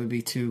be in that, it would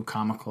be too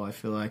comical, I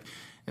feel like.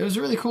 It was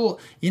really cool.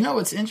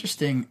 What's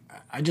interesting?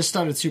 I just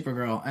started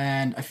Supergirl,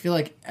 and I feel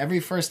like every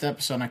first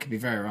episode, and I could be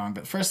very wrong,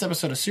 but first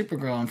episode of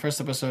Supergirl and first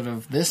episode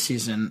of this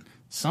season,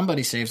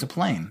 somebody saves a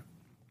plane.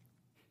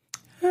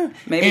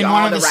 Maybe in all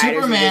one of the the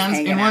writers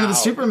Supermans, in one of the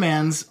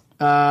Supermans,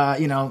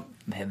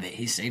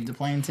 he saved a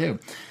plane too.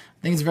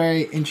 I think it's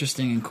very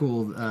interesting and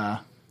cool.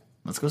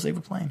 Let's go save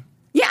a plane.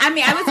 Yeah, I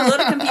mean, I was a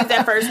little confused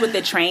at first with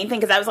the train thing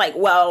because I was like,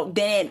 well,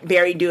 didn't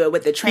Barry do it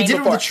with the train He did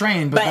before? it with the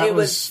train, but it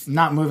was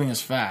not moving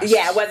as fast.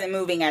 Yeah, it wasn't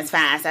moving as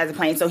fast as a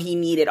plane, so he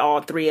needed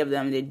all three of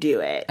them to do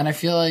it. And I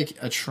feel like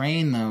a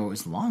train, though,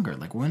 is longer.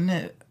 Like, wouldn't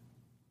it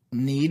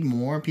need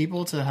more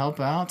people to help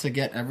out to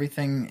get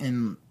everything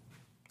in...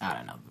 I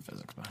don't know the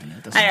physics behind it.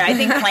 I don't know. I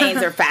think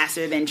planes are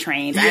faster than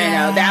trains. I don't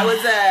know. That was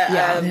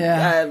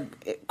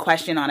a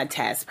question on a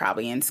test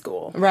probably in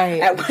school. Right.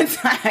 At one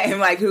time,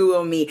 like, who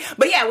will me?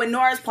 But yeah, with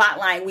Nora's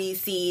plotline, we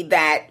see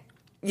that,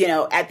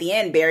 at the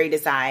end, Barry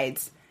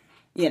decides,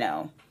 you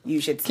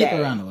should stay. Keep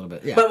around a little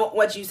bit, yeah. But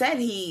what you said,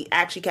 he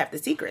actually kept the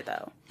secret,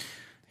 though.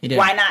 He did.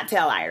 Why not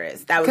tell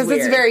Iris? That was weird.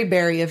 Because it's very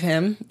Barry of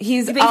him.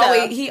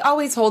 He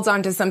always holds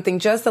on to something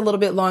just a little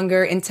bit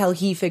longer until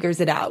he figures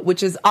it out,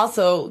 which is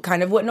also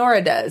kind of what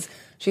Nora does.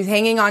 She's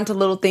hanging on to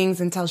little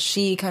things until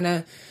she kind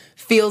of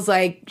feels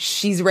like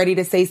she's ready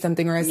to say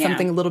something or has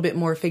something a little bit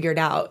more figured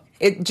out.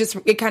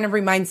 It kind of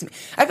reminds me.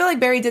 I feel like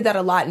Barry did that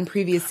a lot in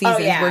previous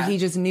seasons where he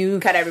just knew.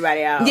 Cut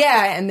everybody out.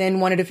 Yeah, and then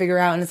wanted to figure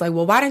out, and it's like,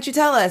 well, why didn't you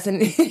tell us?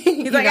 And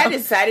he's like, I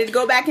decided to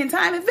go back in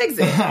time and fix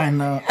it. I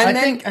know. I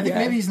think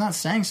maybe he's not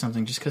saying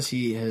something just because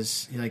he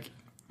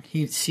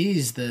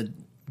sees the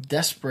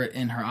desperate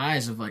in her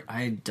eyes of like,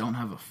 I don't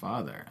have a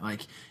father.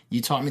 Like,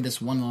 you taught me this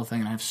one little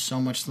thing and I have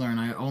so much to learn.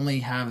 I only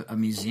have a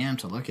museum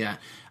to look at.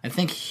 I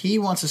think he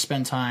wants to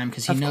spend time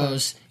because he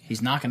knows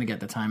he's not going to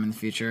get the time in the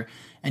future.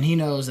 And he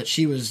knows that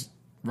she was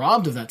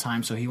robbed of that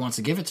time, so he wants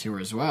to give it to her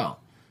as well.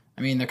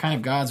 I mean, they're kind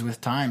of gods with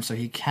time, so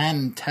he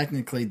can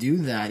technically do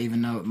that,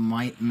 even though it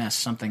might mess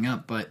something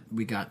up. But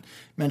we got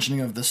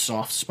mentioning of the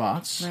soft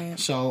spots. Right.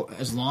 So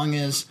as long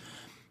as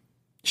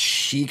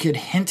she could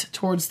hint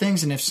towards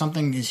things, and if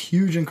something is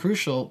huge and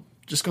crucial,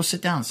 just go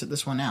sit down, sit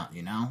this one out,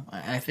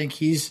 I think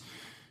he's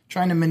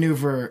trying to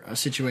maneuver a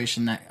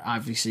situation that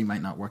obviously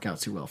might not work out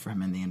too well for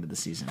him in the end of the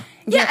season.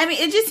 Yeah, I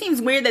mean, it just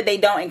seems weird that they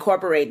don't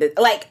incorporate it.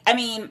 Like, I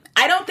mean,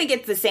 I don't think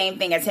it's the same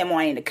thing as him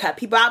wanting to cut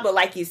people out, but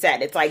like you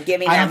said, it's like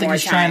giving them more time. I don't think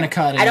he's trying to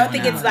cut I don't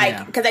think it's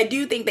like, because I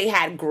do think they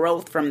had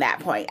growth from that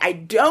point. I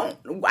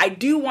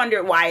do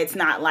wonder why it's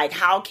not like,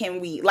 how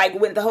can we, like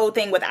with the whole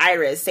thing with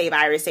Iris,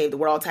 save the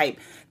world type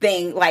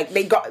thing, like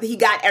he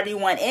got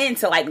everyone in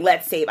to like,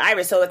 let's save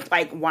Iris. So it's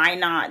like, why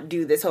not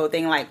do this whole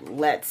thing like,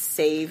 let's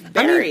save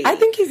Barry? I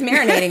think he's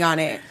marinating on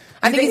it.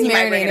 I think he's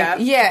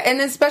marinating. Yeah,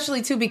 and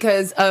especially too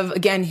because of,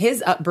 again,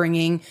 his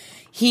upbringing.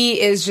 He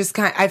is just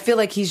I feel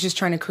like he's just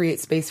trying to create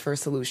space for a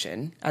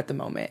solution at the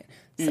moment.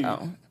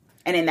 So,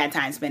 and in that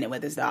time, spend it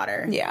with his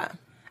daughter. Yeah.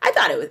 I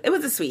thought it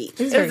was a sweet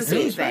thing.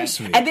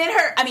 Sweet. And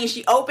then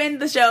she opened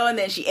the show and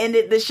then she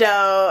ended the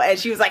show and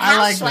she was like,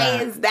 how slay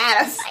is that?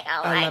 I was like,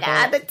 oh my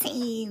God, the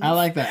teens. I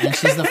like that. And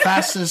she's the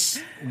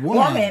fastest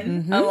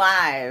woman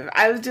alive.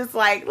 I was just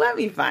like, let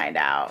me find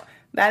out.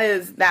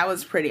 That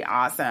was pretty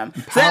awesome.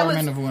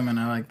 Empowerment of women.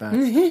 I like that.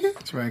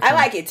 It's very cool. I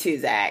like it too,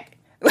 Zach.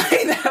 Like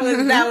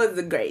that was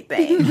a great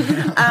thing.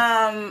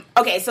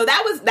 Okay, so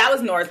that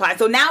was Nora's plot.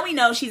 So now we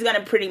know she's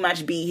gonna pretty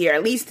much be here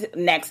at least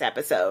next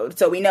episode.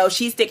 So we know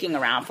she's sticking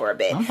around for a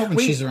bit. I'm hoping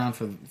she's around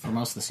for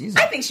most of the season.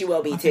 I think she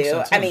will be too.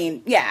 So, too. I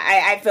mean, yeah,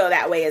 I feel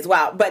that way as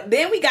well. But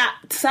then we got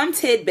some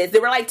tidbits.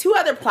 There were like two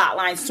other plot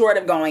lines sort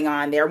of going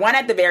on there. One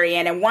at the very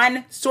end and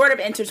one sort of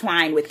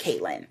intertwined with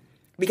Caitlin.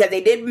 Because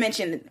they did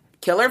mention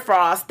Killer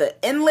Frost, the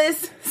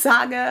endless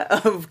saga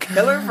of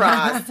Killer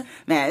Frost.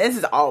 Man, this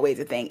is always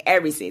a thing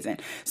every season.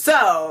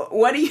 So,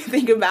 what do you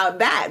think about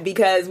that?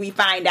 Because we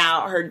find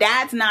out her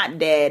dad's not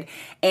dead,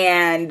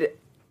 and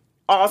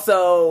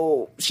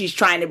also she's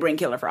trying to bring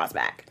Killer Frost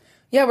back.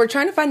 Yeah, we're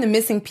trying to find the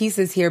missing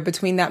pieces here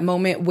between that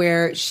moment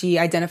where she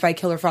identified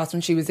Killer Frost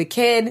when she was a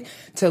kid,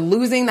 to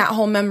losing that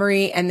whole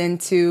memory, and then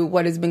to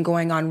what has been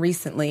going on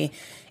recently.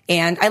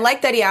 And I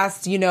like that he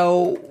asked,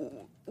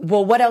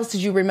 well, what else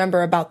did you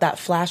remember about that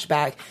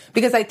flashback?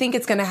 Because I think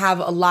it's going to have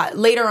a lot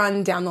later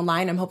on down the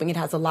line. I'm hoping it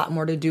has a lot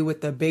more to do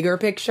with the bigger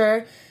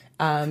picture,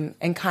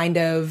 and kind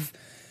of,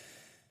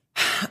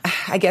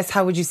 I guess,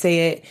 how would you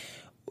say it?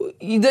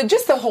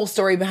 Just the whole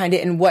story behind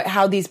it and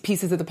how these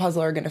pieces of the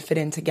puzzle are going to fit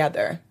in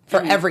together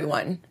for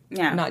everyone,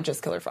 not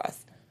just Killer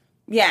Frost.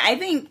 Yeah, I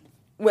think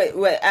with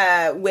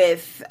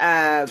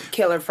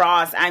Killer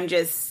Frost, I'm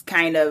just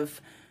kind of,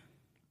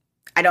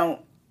 I don't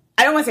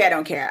want to say I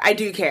don't care. I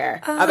do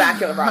care about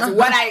Killer Frost.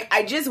 What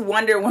I just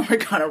wonder when we're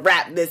going to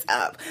wrap this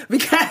up.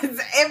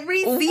 Because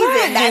every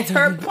season, that's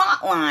her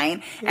plot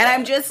line. And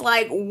I'm just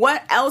like,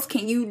 what else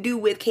can you do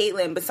with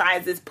Caitlin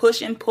besides this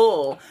push and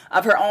pull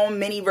of her own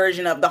mini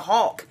version of the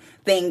Hulk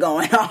thing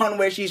going on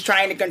where she's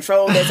trying to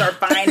control this or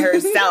find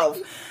herself?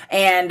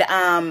 And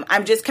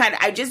I just kind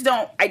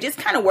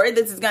of worried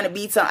this is going to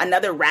be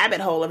another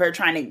rabbit hole of her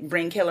trying to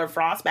bring Killer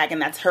Frost back.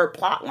 And that's her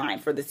plot line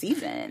for the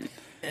season.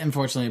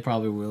 Unfortunately, it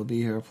probably will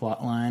be her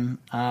plot line.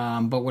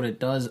 But what it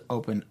does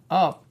open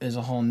up is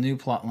a whole new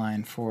plot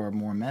line for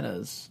more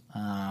metas.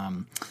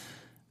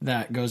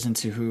 That goes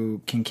into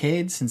who?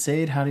 Kincaid?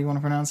 How do you want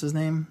to pronounce his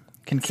name?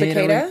 Kincaid?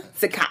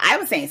 Cicada? I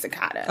was saying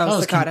Cicada.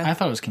 Oh, Cicada. I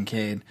thought it was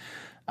Kincaid.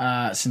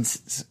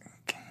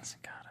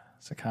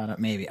 Cicada,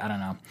 maybe. I don't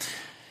know.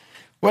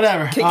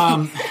 Whatever. I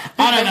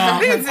don't know.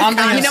 I'm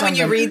thinking of when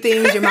you read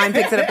things, your mind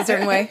picks it up a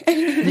certain way.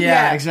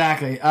 Yeah,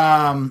 exactly.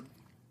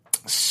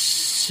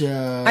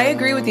 I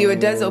agree with you. It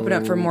does open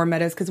up for more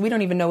metas because we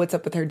don't even know what's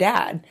up with her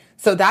dad.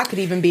 So that could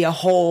even be a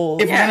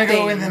whole If we're going to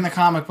go within the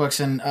comic books,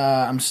 and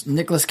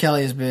Nicholas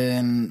Kelly has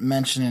been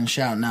mentioning and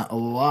shouting out a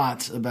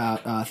lot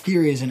about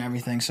theories and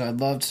everything, so I'd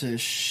love to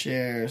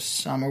share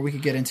some, or we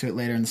could get into it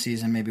later in the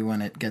season, maybe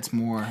when it gets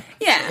more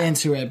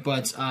into it.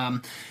 But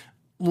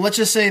let's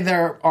just say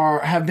there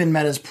have been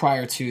metas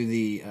prior to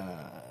the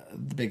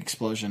big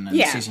explosion in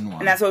season 1.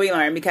 And that's what we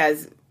learned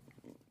because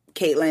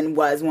Caitlin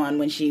was one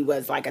when she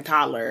was like a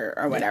toddler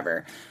or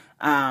whatever.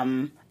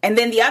 And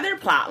then the other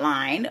plot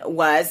line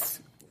was,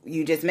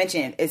 you just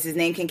mentioned, is his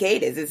name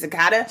Kincaid? Is it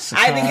Cicada?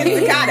 I think it's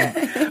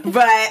Cicada.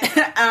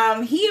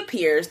 But he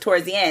appears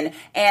towards the end.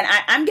 And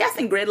I'm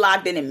guessing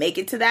Gridlock didn't make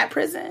it to that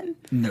prison.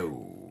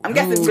 No. I'm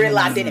guessing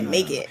Gridlock didn't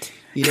make it.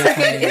 It's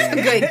a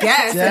good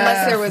guess,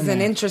 unless there was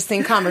an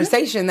interesting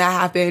conversation that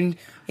happened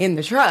in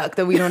the truck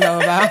that we don't know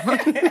about.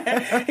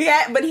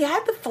 Yeah, but he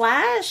had the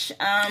flash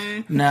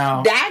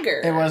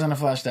dagger. It wasn't a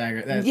flash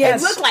dagger.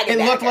 It looked like a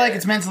dagger. It looked like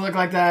it's meant to look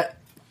like that.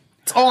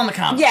 It's all in the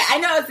comics. Yeah, I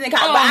know it's in the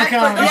comics.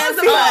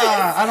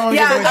 I don't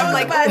I'm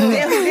like, who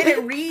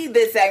didn't read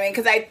this segment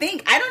because I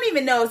don't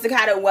even know if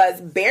Cicada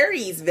was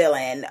Barry's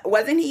villain.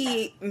 Wasn't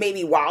he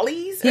maybe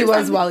Wally's? He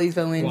was Wally's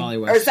villain,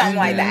 or something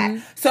like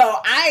that. So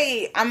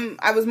I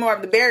was more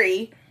of the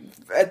Barry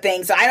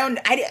thing. So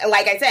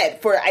like I said,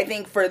 I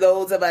think for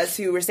those of us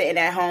who were sitting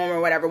at home or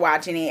whatever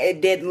watching it,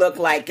 it did look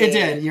like it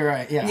did. You're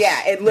right. Yeah.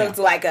 Yeah, it looked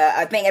like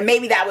a thing, and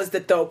maybe that was to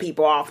throw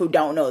people off who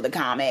don't know the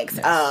comics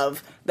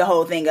of the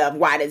whole thing of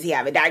why does he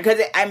have a dagger? Because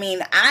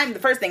the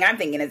first thing I'm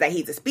thinking is that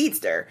he's a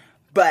speedster,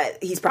 but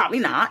he's probably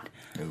not.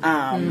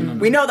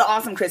 We know the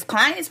awesome Chris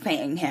Klein is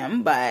paying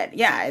him, but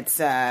yeah, it's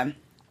that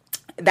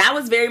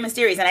was very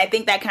mysterious, and I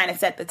think that kind of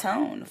set the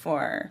tone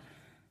for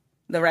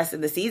the rest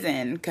of the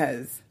season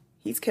because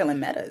he's killing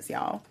metas,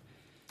 y'all.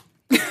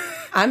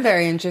 I'm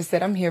very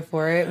interested. I'm here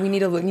for it. We need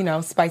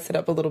to, spice it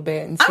up a little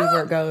bit and see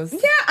where it goes. Yeah,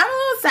 I'm a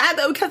little sad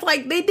though because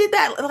they did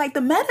that. Like the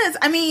metas,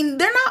 they're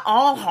not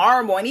all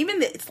horrible, and even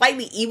the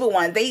slightly evil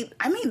ones.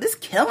 This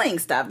killing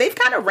stuff. They've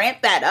kind of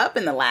ramped that up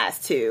in the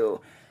last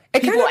two.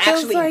 People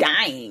actually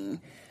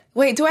dying.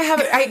 Wait, do I have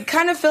it? I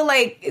kind of feel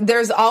like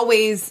there's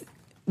always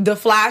the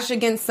Flash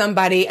against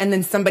somebody and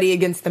then somebody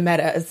against the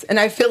metas. And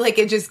I feel like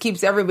it just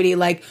keeps everybody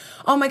like,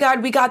 oh my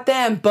God, we got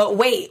them. But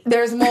wait,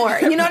 there's more.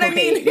 You know what I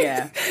mean?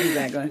 Yeah,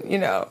 exactly.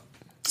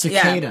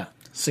 Cicada. Yeah.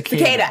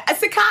 Cicada. A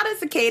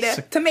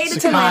cicada.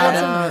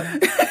 Tomato.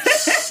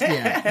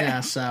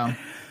 Yeah, so.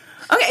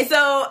 Okay,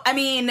 so,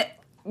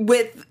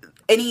 with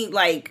any,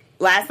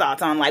 last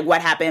thoughts on,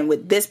 what happened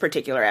with this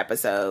particular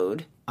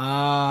episode?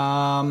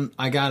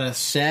 I gotta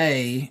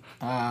say,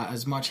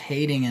 as much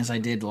hating as I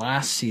did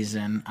last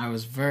season, I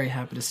was very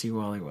happy to see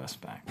Wally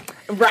West back.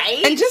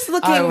 Right? And just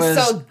looking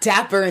so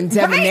dapper and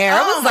debonair.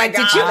 Right? I was like,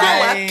 did you grow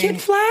up,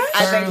 Kid Flash?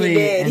 I think he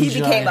did. He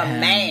became a him.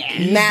 man.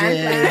 He Man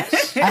did.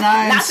 Flash. And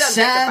I'm Not to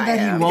sad objectify that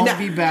he him. won't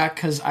be back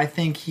because I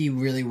think he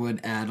really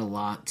would add a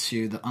lot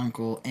to the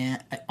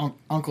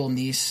uncle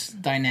niece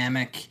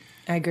dynamic.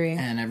 I agree.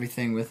 And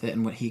everything with it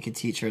and what he could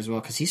teach her as well,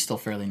 because he's still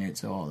fairly new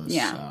to all this.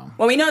 Yeah. So.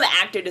 Well, we know the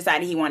actor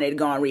decided he wanted to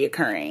go on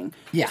reoccurring.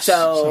 Yes.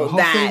 So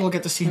hopefully that, we'll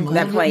get to see him a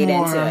that little played bit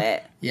more. into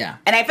it. Yeah.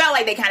 And I felt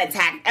like they kind of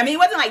tacked. I mean, it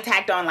wasn't like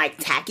tacked on like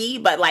tacky,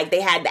 but like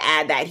they had to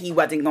add that he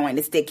wasn't going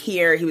to stick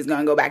here. He was going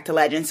to go back to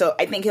Legend. So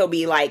I think he'll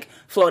be like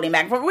floating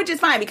back and forth, which is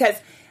fine because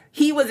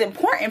he was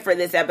important for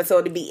this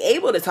episode to be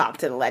able to talk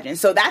to the Legend.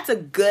 So that's a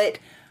good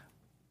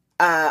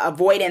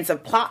avoidance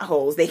of plot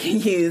holes they can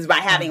use by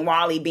having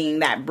Wally being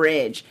that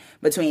bridge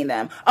between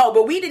them. Oh,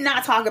 but we did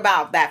not talk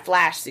about that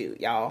Flash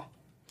suit, y'all.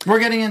 We're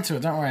getting into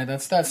it. Don't worry.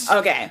 That's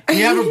okay. We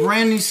have a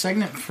brand new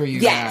segment for you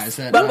yes, guys.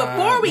 That, but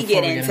before we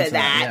get into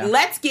that, yeah.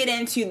 let's get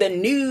into the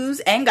news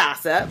and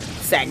gossip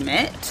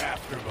segment.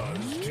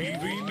 AfterBuzz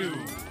TV News.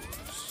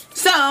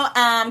 So,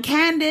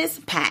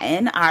 Candace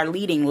Patton, our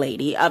leading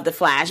lady of The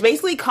Flash,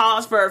 basically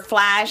calls for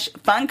Flash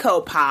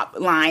Funko Pop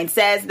line,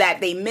 says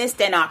that they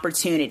missed an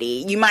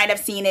opportunity. You might have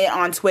seen it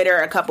on Twitter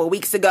a couple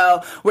weeks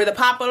ago, where the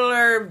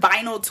popular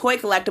vinyl toy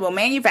collectible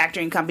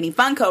manufacturing company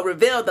Funko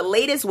revealed the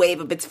latest wave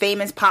of its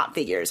famous pop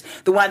figures,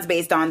 the ones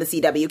based on the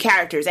CW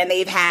characters. And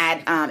they've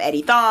had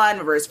Eddie Thawne,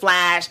 Reverse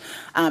Flash,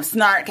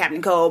 Snart,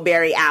 Captain Cold,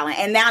 Barry Allen.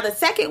 And now the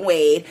second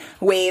wave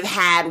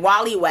had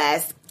Wally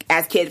West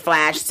as Kid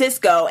Flash,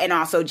 Cisco, and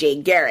also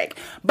Jay Garrick.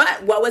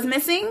 But what was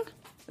missing?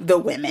 The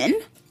women.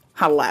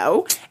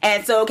 Hello.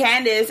 And so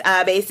Candace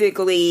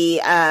basically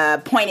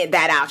pointed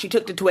that out. She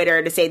took to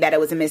Twitter to say that it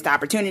was a missed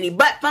opportunity.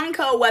 But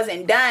Funko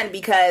wasn't done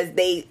because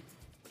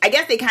I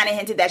guess they kind of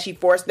hinted that she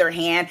forced their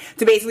hand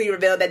to basically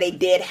reveal that they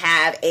did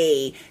have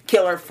a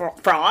Killer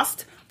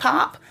Frost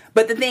pop.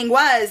 But the thing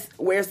was,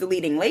 where's the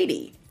leading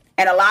lady?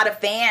 And a lot of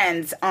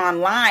fans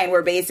online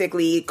were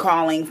basically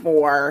calling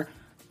for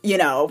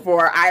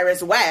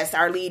Iris West,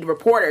 our lead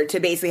reporter,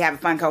 to basically have a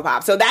Funko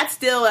Pop. So that's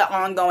still an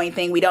ongoing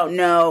thing. We don't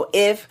know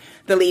if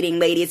the leading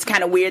lady, it's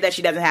kind of weird that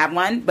she doesn't have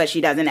one, but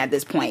she doesn't at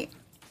this point.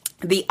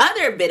 The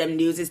other bit of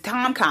news is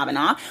Tom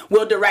Cavanaugh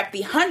will direct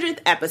the 100th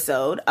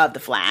episode of The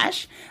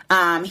Flash.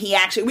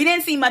 We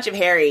didn't see much of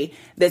Harry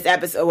this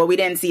episode. Well, we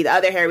didn't see the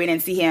other Harry. We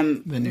didn't see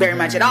him very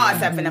much at all,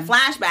 except in the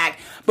flashback.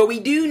 But we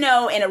do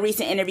know in a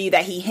recent interview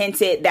that he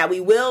hinted that we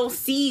will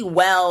see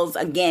Wells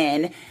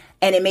again,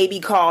 and it may be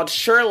called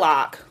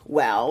Sherlock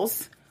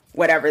Wells,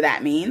 whatever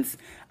that means.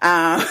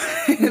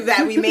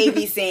 That we may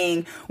be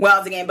seeing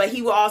Wells again, but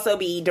he will also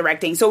be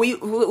directing. So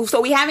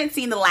we haven't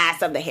seen the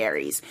last of the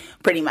Harrys,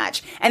 pretty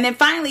much. And then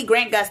finally,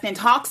 Grant Gustin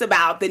talks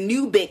about the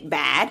new big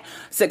bad,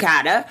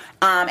 Cicada,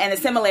 and the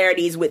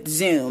similarities with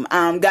Zoom.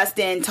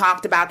 Gustin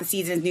talked about the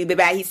season's new big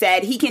bad. He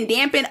said he can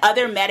dampen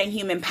other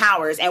metahuman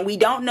powers, and we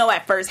don't know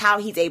at first how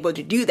he's able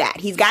to do that.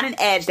 He's got an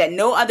edge that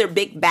no other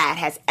big bad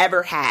has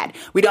ever had.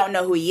 We don't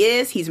know who he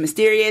is. He's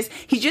mysterious.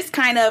 He's just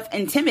kind of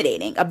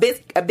intimidating, a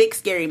big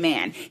scary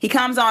man. He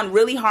comes on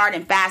really hard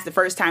and fast the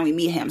first time we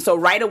meet him. So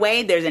right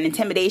away, there's an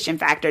intimidation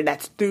factor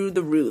that's through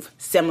the roof,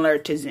 similar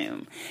to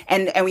Zoom.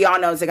 And we all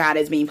know Cicada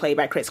is being played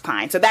by Chris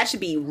Klein. So that should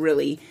be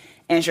really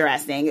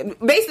interesting.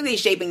 Basically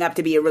shaping up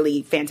to be a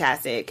really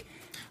fantastic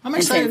I'm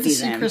excited to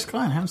season. see Chris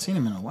Klein. I haven't seen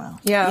him in a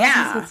while.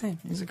 Yeah.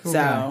 He's a cool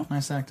guy.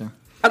 Nice actor.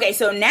 Okay,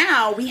 so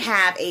now we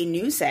have a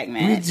new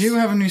segment. We do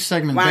have a new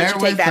segment. Why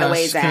don't you take that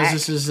away, Zach?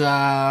 Because this is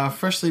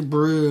freshly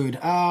brewed.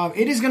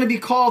 It is going to be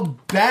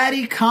called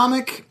Baddie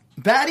Comic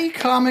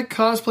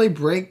Cosplay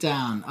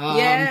Breakdown.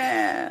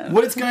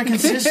 What it's going to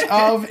consist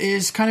of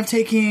is kind of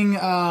taking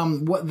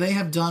what they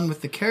have done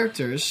with the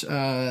characters,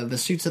 the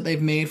suits that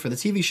they've made for the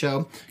TV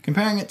show,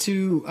 comparing it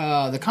to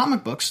the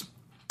comic books,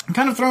 and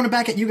kind of throwing it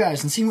back at you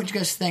guys and seeing what you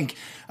guys think.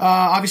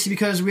 Obviously,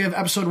 because we have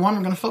episode 1,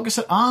 we're going to focus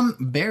it on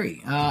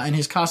Barry and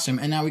his costume.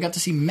 And now we got to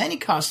see many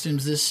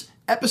costumes this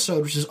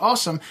episode, which is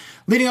awesome,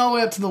 leading all the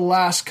way up to the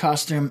last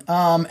costume.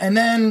 And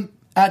then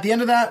at the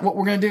end of that, what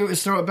we're going to do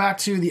is throw it back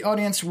to the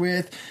audience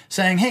with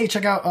saying, hey,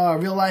 check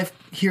out real-life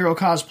hero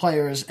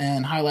cosplayers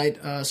and highlight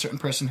a certain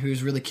person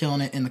who's really killing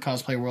it in the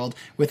cosplay world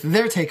with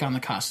their take on the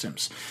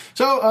costumes.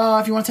 So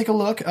if you want to take a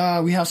look,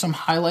 we have some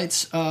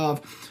highlights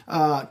of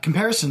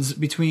comparisons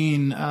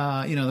between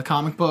the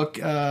comic book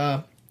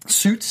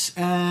suits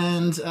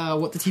and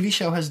what the TV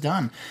show has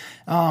done.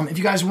 If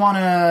you guys want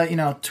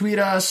to tweet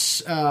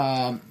us,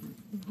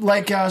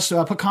 like us,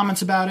 put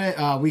comments about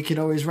it. We could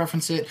always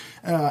reference it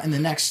in the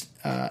next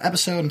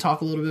episode and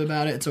talk a little bit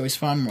about it. It's always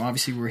fun.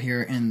 Obviously, we're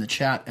here in the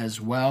chat as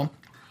well.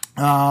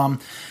 But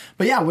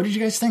yeah, what did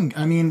you guys think?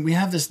 I mean, we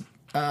have this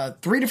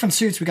 3 different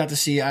suits we got to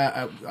see.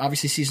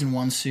 Obviously, season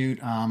 1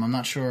 suit. I'm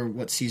not sure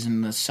what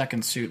season the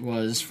second suit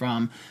was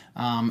from.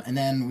 And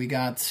then we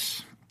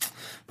got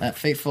that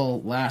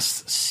fateful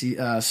last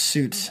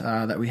suit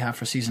that we have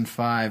for season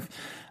 5.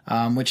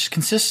 which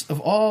consists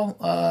of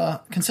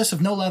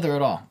no leather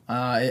at all.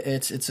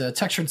 It's a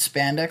textured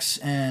spandex,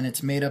 and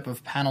it's made up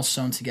of panels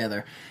sewn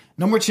together.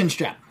 No more chin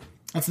strap.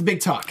 That's the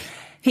big talk.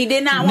 He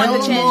did not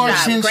want the more chin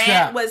strap. chin Grant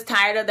strap. was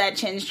tired of that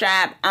chin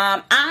strap.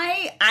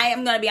 I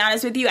am going to be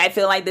honest with you. I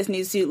feel like this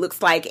new suit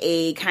looks like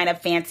a kind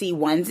of fancy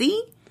onesie.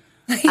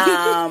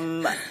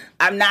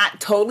 I'm not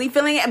totally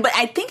feeling it, but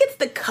I think it's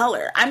the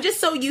color. I'm just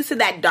so used to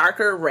that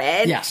darker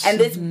red. Yes. And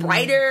this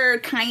brighter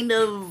kind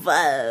of,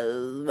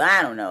 I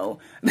don't know.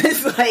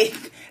 This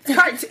like,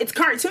 it's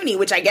cartoony,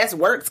 which I guess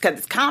works because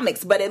it's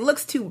comics, but it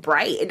looks too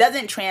bright. It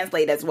doesn't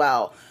translate as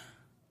well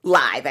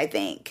live, I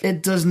think.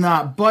 It does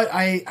not, but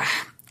I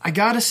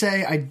gotta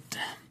say,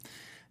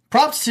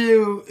 props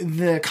to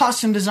the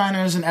costume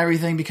designers and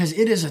everything, because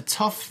it is a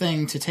tough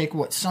thing to take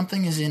what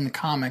something is in the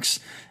comics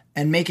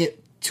and make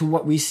it to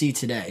what we see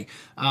today.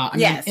 I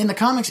mean, in the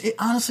comics,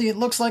 it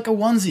looks like a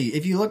onesie.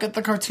 If you look at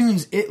the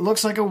cartoons, it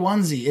looks like a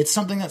onesie. It's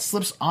something that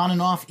slips on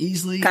and off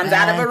easily. Comes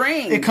out of a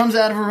ring. It comes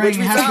out of a ring. It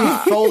has to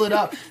be folded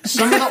up.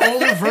 Some of the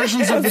older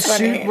versions of the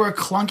suit were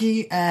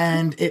clunky,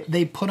 and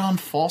they put on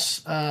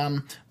false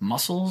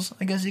muscles,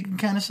 I guess you can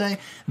kind of say.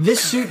 This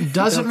suit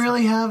doesn't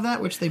really have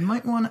that, which they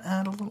might want to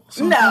add a little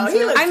something. No,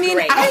 he looks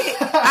great.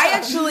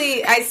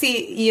 I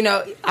see,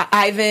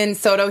 Ivan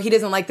Soto, he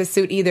doesn't like the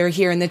suit either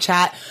here in the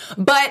chat.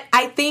 But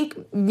I think,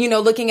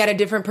 looking at a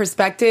different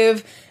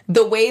perspective,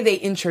 the way they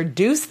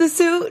introduced the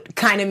suit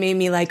kind of made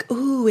me like,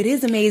 ooh, it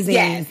is amazing.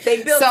 Yes,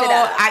 they built it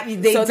up. They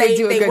did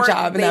do a good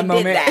job in that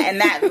moment. They did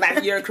that, and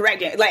that you're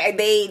correct. Like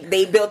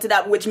they built it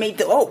up, which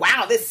made oh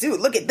wow, this suit,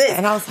 look at this.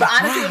 And I was but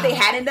like, honestly, wow. if they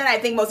hadn't done, I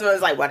think most of us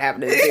was like, what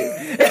happened to the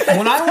suit?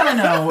 What I want to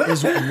know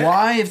is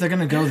why, if they're going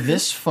to go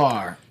this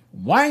far,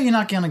 why are you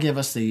not going to give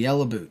us the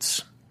yellow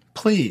boots?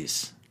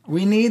 Please.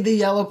 We need the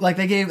yellow, like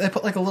they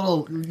put like a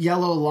little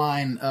yellow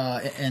line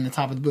in the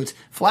top of the boots.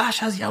 Flash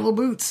has yellow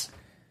boots.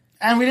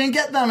 And we didn't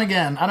get them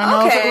again. I don't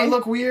know if it would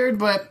look weird,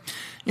 but,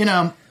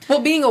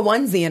 Well, being a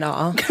onesie and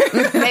all.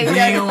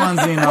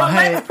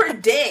 Let's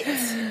predict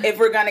if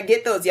we're going to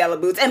get those yellow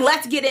boots. And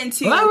let's get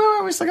into...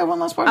 We still got one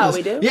last part of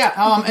this. We do?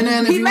 Yeah, and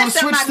then if you want to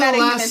switch to the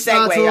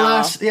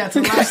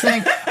last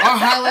thing, our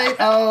highlight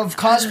of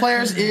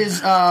cosplayers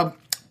is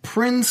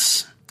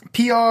Prince...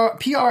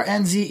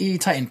 PRNZE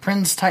Titan,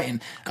 Prince Titan.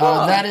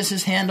 That is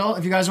his handle.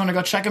 If you guys want to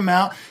go check him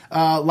out,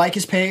 like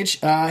his page.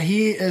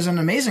 He is an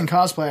amazing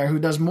cosplayer who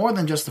does more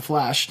than just the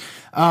Flash.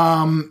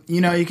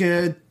 You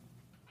could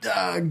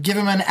give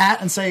him an @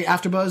 and say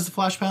AfterBuzz the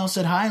Flash panel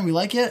said hi and we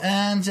like it,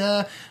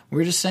 and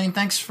we're just saying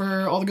thanks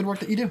for all the good work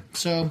that you do.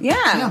 So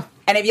yeah.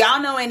 And if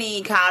y'all know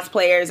any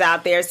cosplayers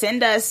out there,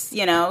 send us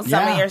some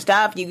of your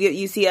stuff.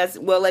 You see us,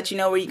 we'll let you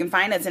know where you can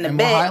find us in a bit.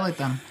 We'll highlight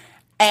them.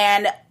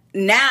 And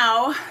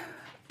now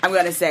I'm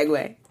going to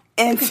segue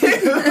into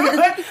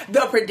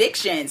the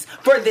predictions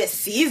for this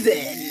season.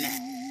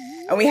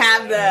 And we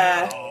have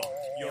the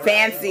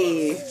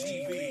fancy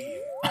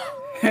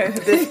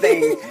this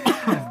thing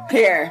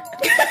here.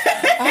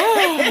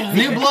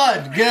 New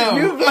blood, go.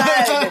 New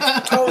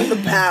blood, hold the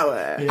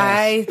power. Yes.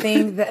 I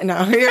think that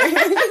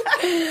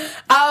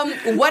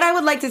what I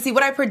would like to see,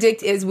 what I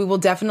predict is we will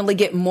definitely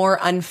get more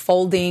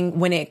unfolding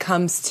when it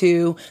comes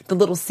to the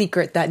little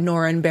secret that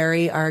Nora and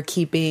Barry are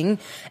keeping.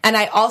 And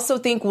I also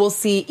think we'll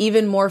see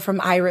even more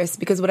from Iris,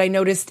 because what I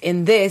noticed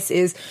in this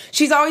is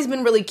she's always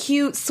been really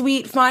cute,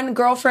 sweet, fun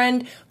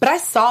girlfriend, but I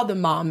saw the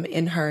mom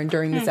in her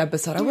during this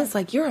episode. I was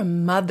like, you're a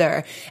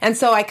mother. And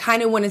so I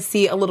kind of want to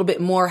see a little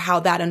bit more how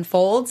that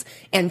unfolds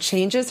and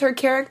changes her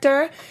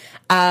character.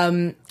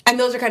 And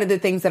those are kind of the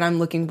things that I'm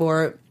looking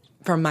for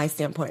from my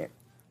standpoint.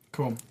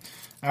 Cool.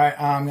 All right,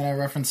 I'm going to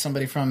reference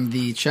somebody from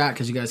the chat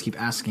because you guys keep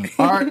asking.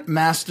 Art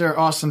Master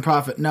Austin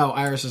Prophet. No,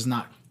 Iris is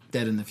not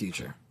dead in the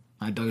future.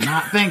 I do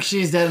not think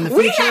she's dead in the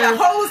future. We had a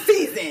whole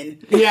season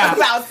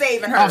about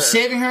saving her.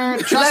 Saving her.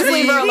 Trust me,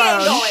 leave her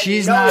alone.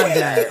 She's not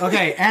dead.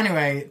 Okay,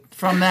 anyway,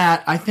 from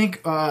that, I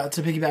think to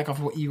piggyback off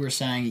of what you were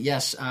saying,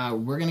 yes,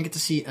 we're going to get to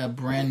see a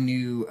brand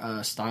new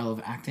style of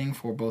acting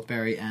for both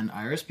Barry and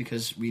Iris,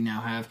 because we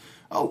now have,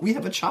 we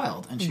have a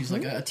child, and she's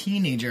like a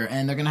teenager,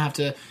 and they're going to have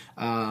to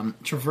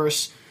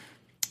traverse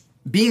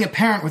being a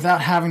parent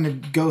without having to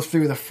go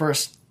through the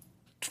first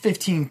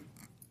 15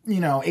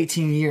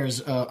 18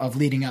 years of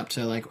leading up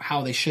to like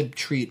how they should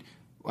treat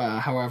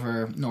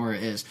however Nora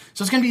is.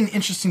 So it's going to be an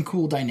interesting,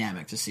 cool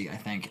dynamic to see, I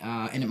think.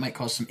 And it might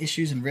cause some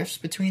issues and rifts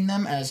between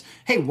them as,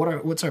 hey,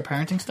 what's our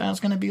parenting styles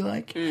going to be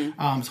like?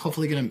 It's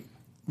hopefully going to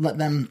let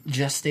them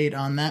gestate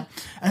on that.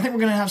 And I think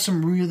we're going to have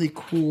some really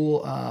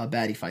cool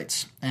baddie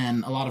fights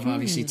and a lot of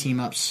obviously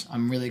team-ups.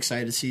 I'm really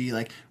excited to see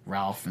like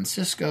Ralph and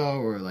Cisco,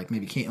 or like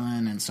maybe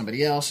Caitlin and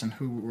somebody else, and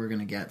who we're going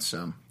to get.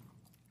 So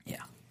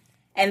yeah.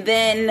 And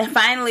then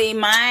finally,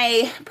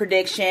 my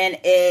prediction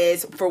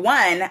is, for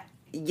one,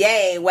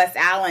 yay, Wes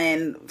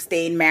Allen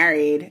stayed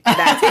married.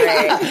 That's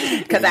great,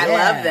 because I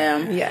love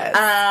them. Yes.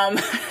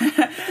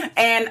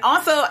 And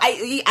also,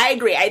 I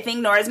agree. I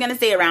think Nora's going to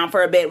stay around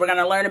for a bit. We're going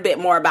to learn a bit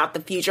more about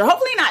the future.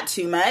 Hopefully not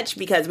too much,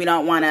 because we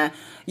don't want to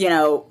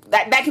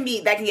that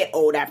can get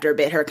old after a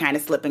bit, her kind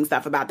of slipping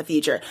stuff about the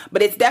future.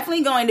 But it's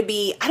definitely going to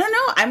be, I don't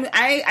know,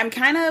 I'm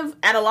kind of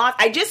at a loss.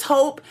 I just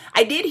hope,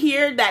 I did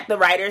hear that the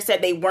writers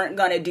said they weren't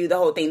going to do the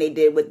whole thing they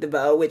did with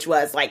DeVoe, which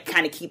was like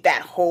kind of keep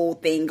that whole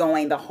thing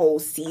going the whole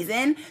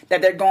season,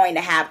 that they're going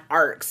to have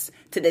arcs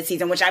to this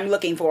season, which I'm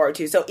looking forward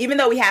to. So even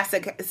though we have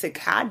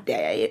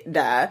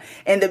Cicada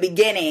in the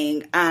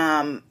beginning,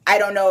 I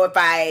don't know if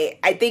I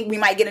think we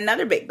might get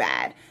another big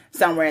bad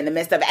somewhere in the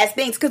midst of it as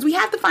things, because we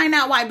have to find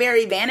out why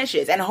Barry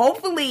vanishes, and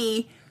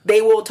hopefully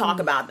they will talk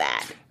about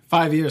that.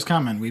 5 years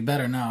coming, we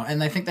better know.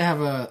 And I think they have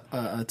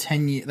a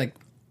 10 year, like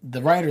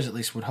the writers at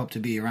least would hope to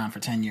be around for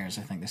 10 years.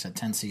 I think they said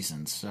 10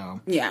 seasons. So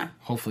yeah,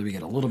 hopefully we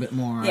get a little bit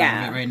more out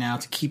of it right now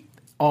to keep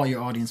all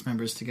your audience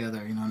members together,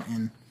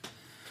 in.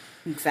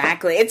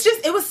 Exactly.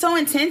 It was so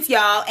intense,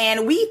 y'all,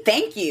 and we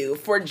thank you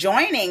for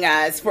joining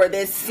us for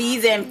this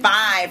season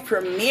 5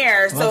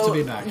 premiere. Love to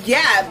be back.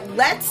 Yeah,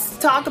 let's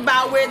talk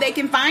about where they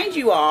can find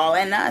you all,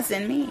 and us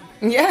and me.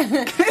 Yeah.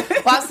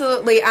 Well,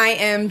 absolutely. I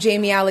am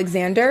Jamie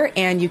Alexander,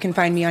 and you can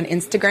find me on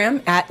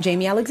Instagram at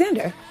Jamie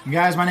Alexander.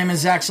 Guys, my name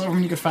is Zach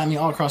Silverman. You can find me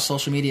all across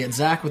social media at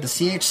Zach with a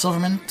CH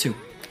Silverman 2.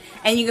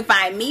 And you can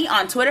find me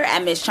on Twitter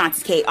at Miss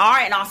Chauncey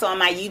KR, and also on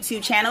my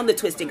YouTube channel, The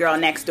Twisted Girl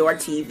Next Door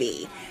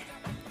TV.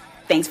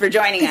 Thanks for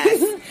joining us.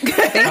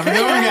 Have a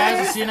good one,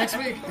 guys. We'll see you next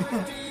week.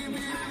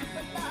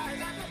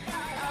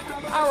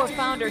 Our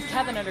founder,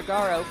 Kevin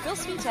Undergaro, Phil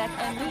Svitek,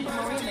 and me,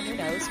 Maria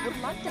Menounos, would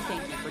like to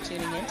thank you for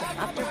tuning in to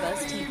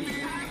AfterBuzz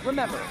TV.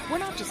 Remember, we're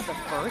not just the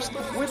first,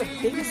 we're the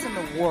biggest in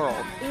the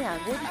world,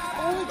 and we're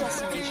the only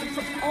destination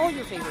for all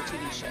your favorite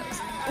TV shows.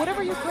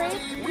 Whatever you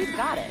crave, we've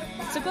got it.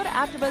 So go to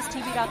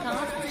AfterBuzzTV.com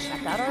and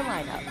check out our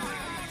lineup.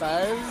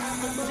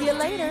 Buzz you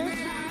later.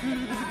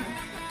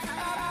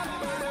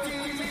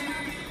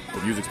 The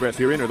views expressed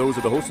herein are those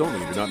of the hosts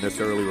only and do not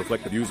necessarily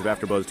reflect the views of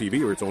AfterBuzz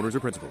TV or its owners or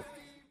principals.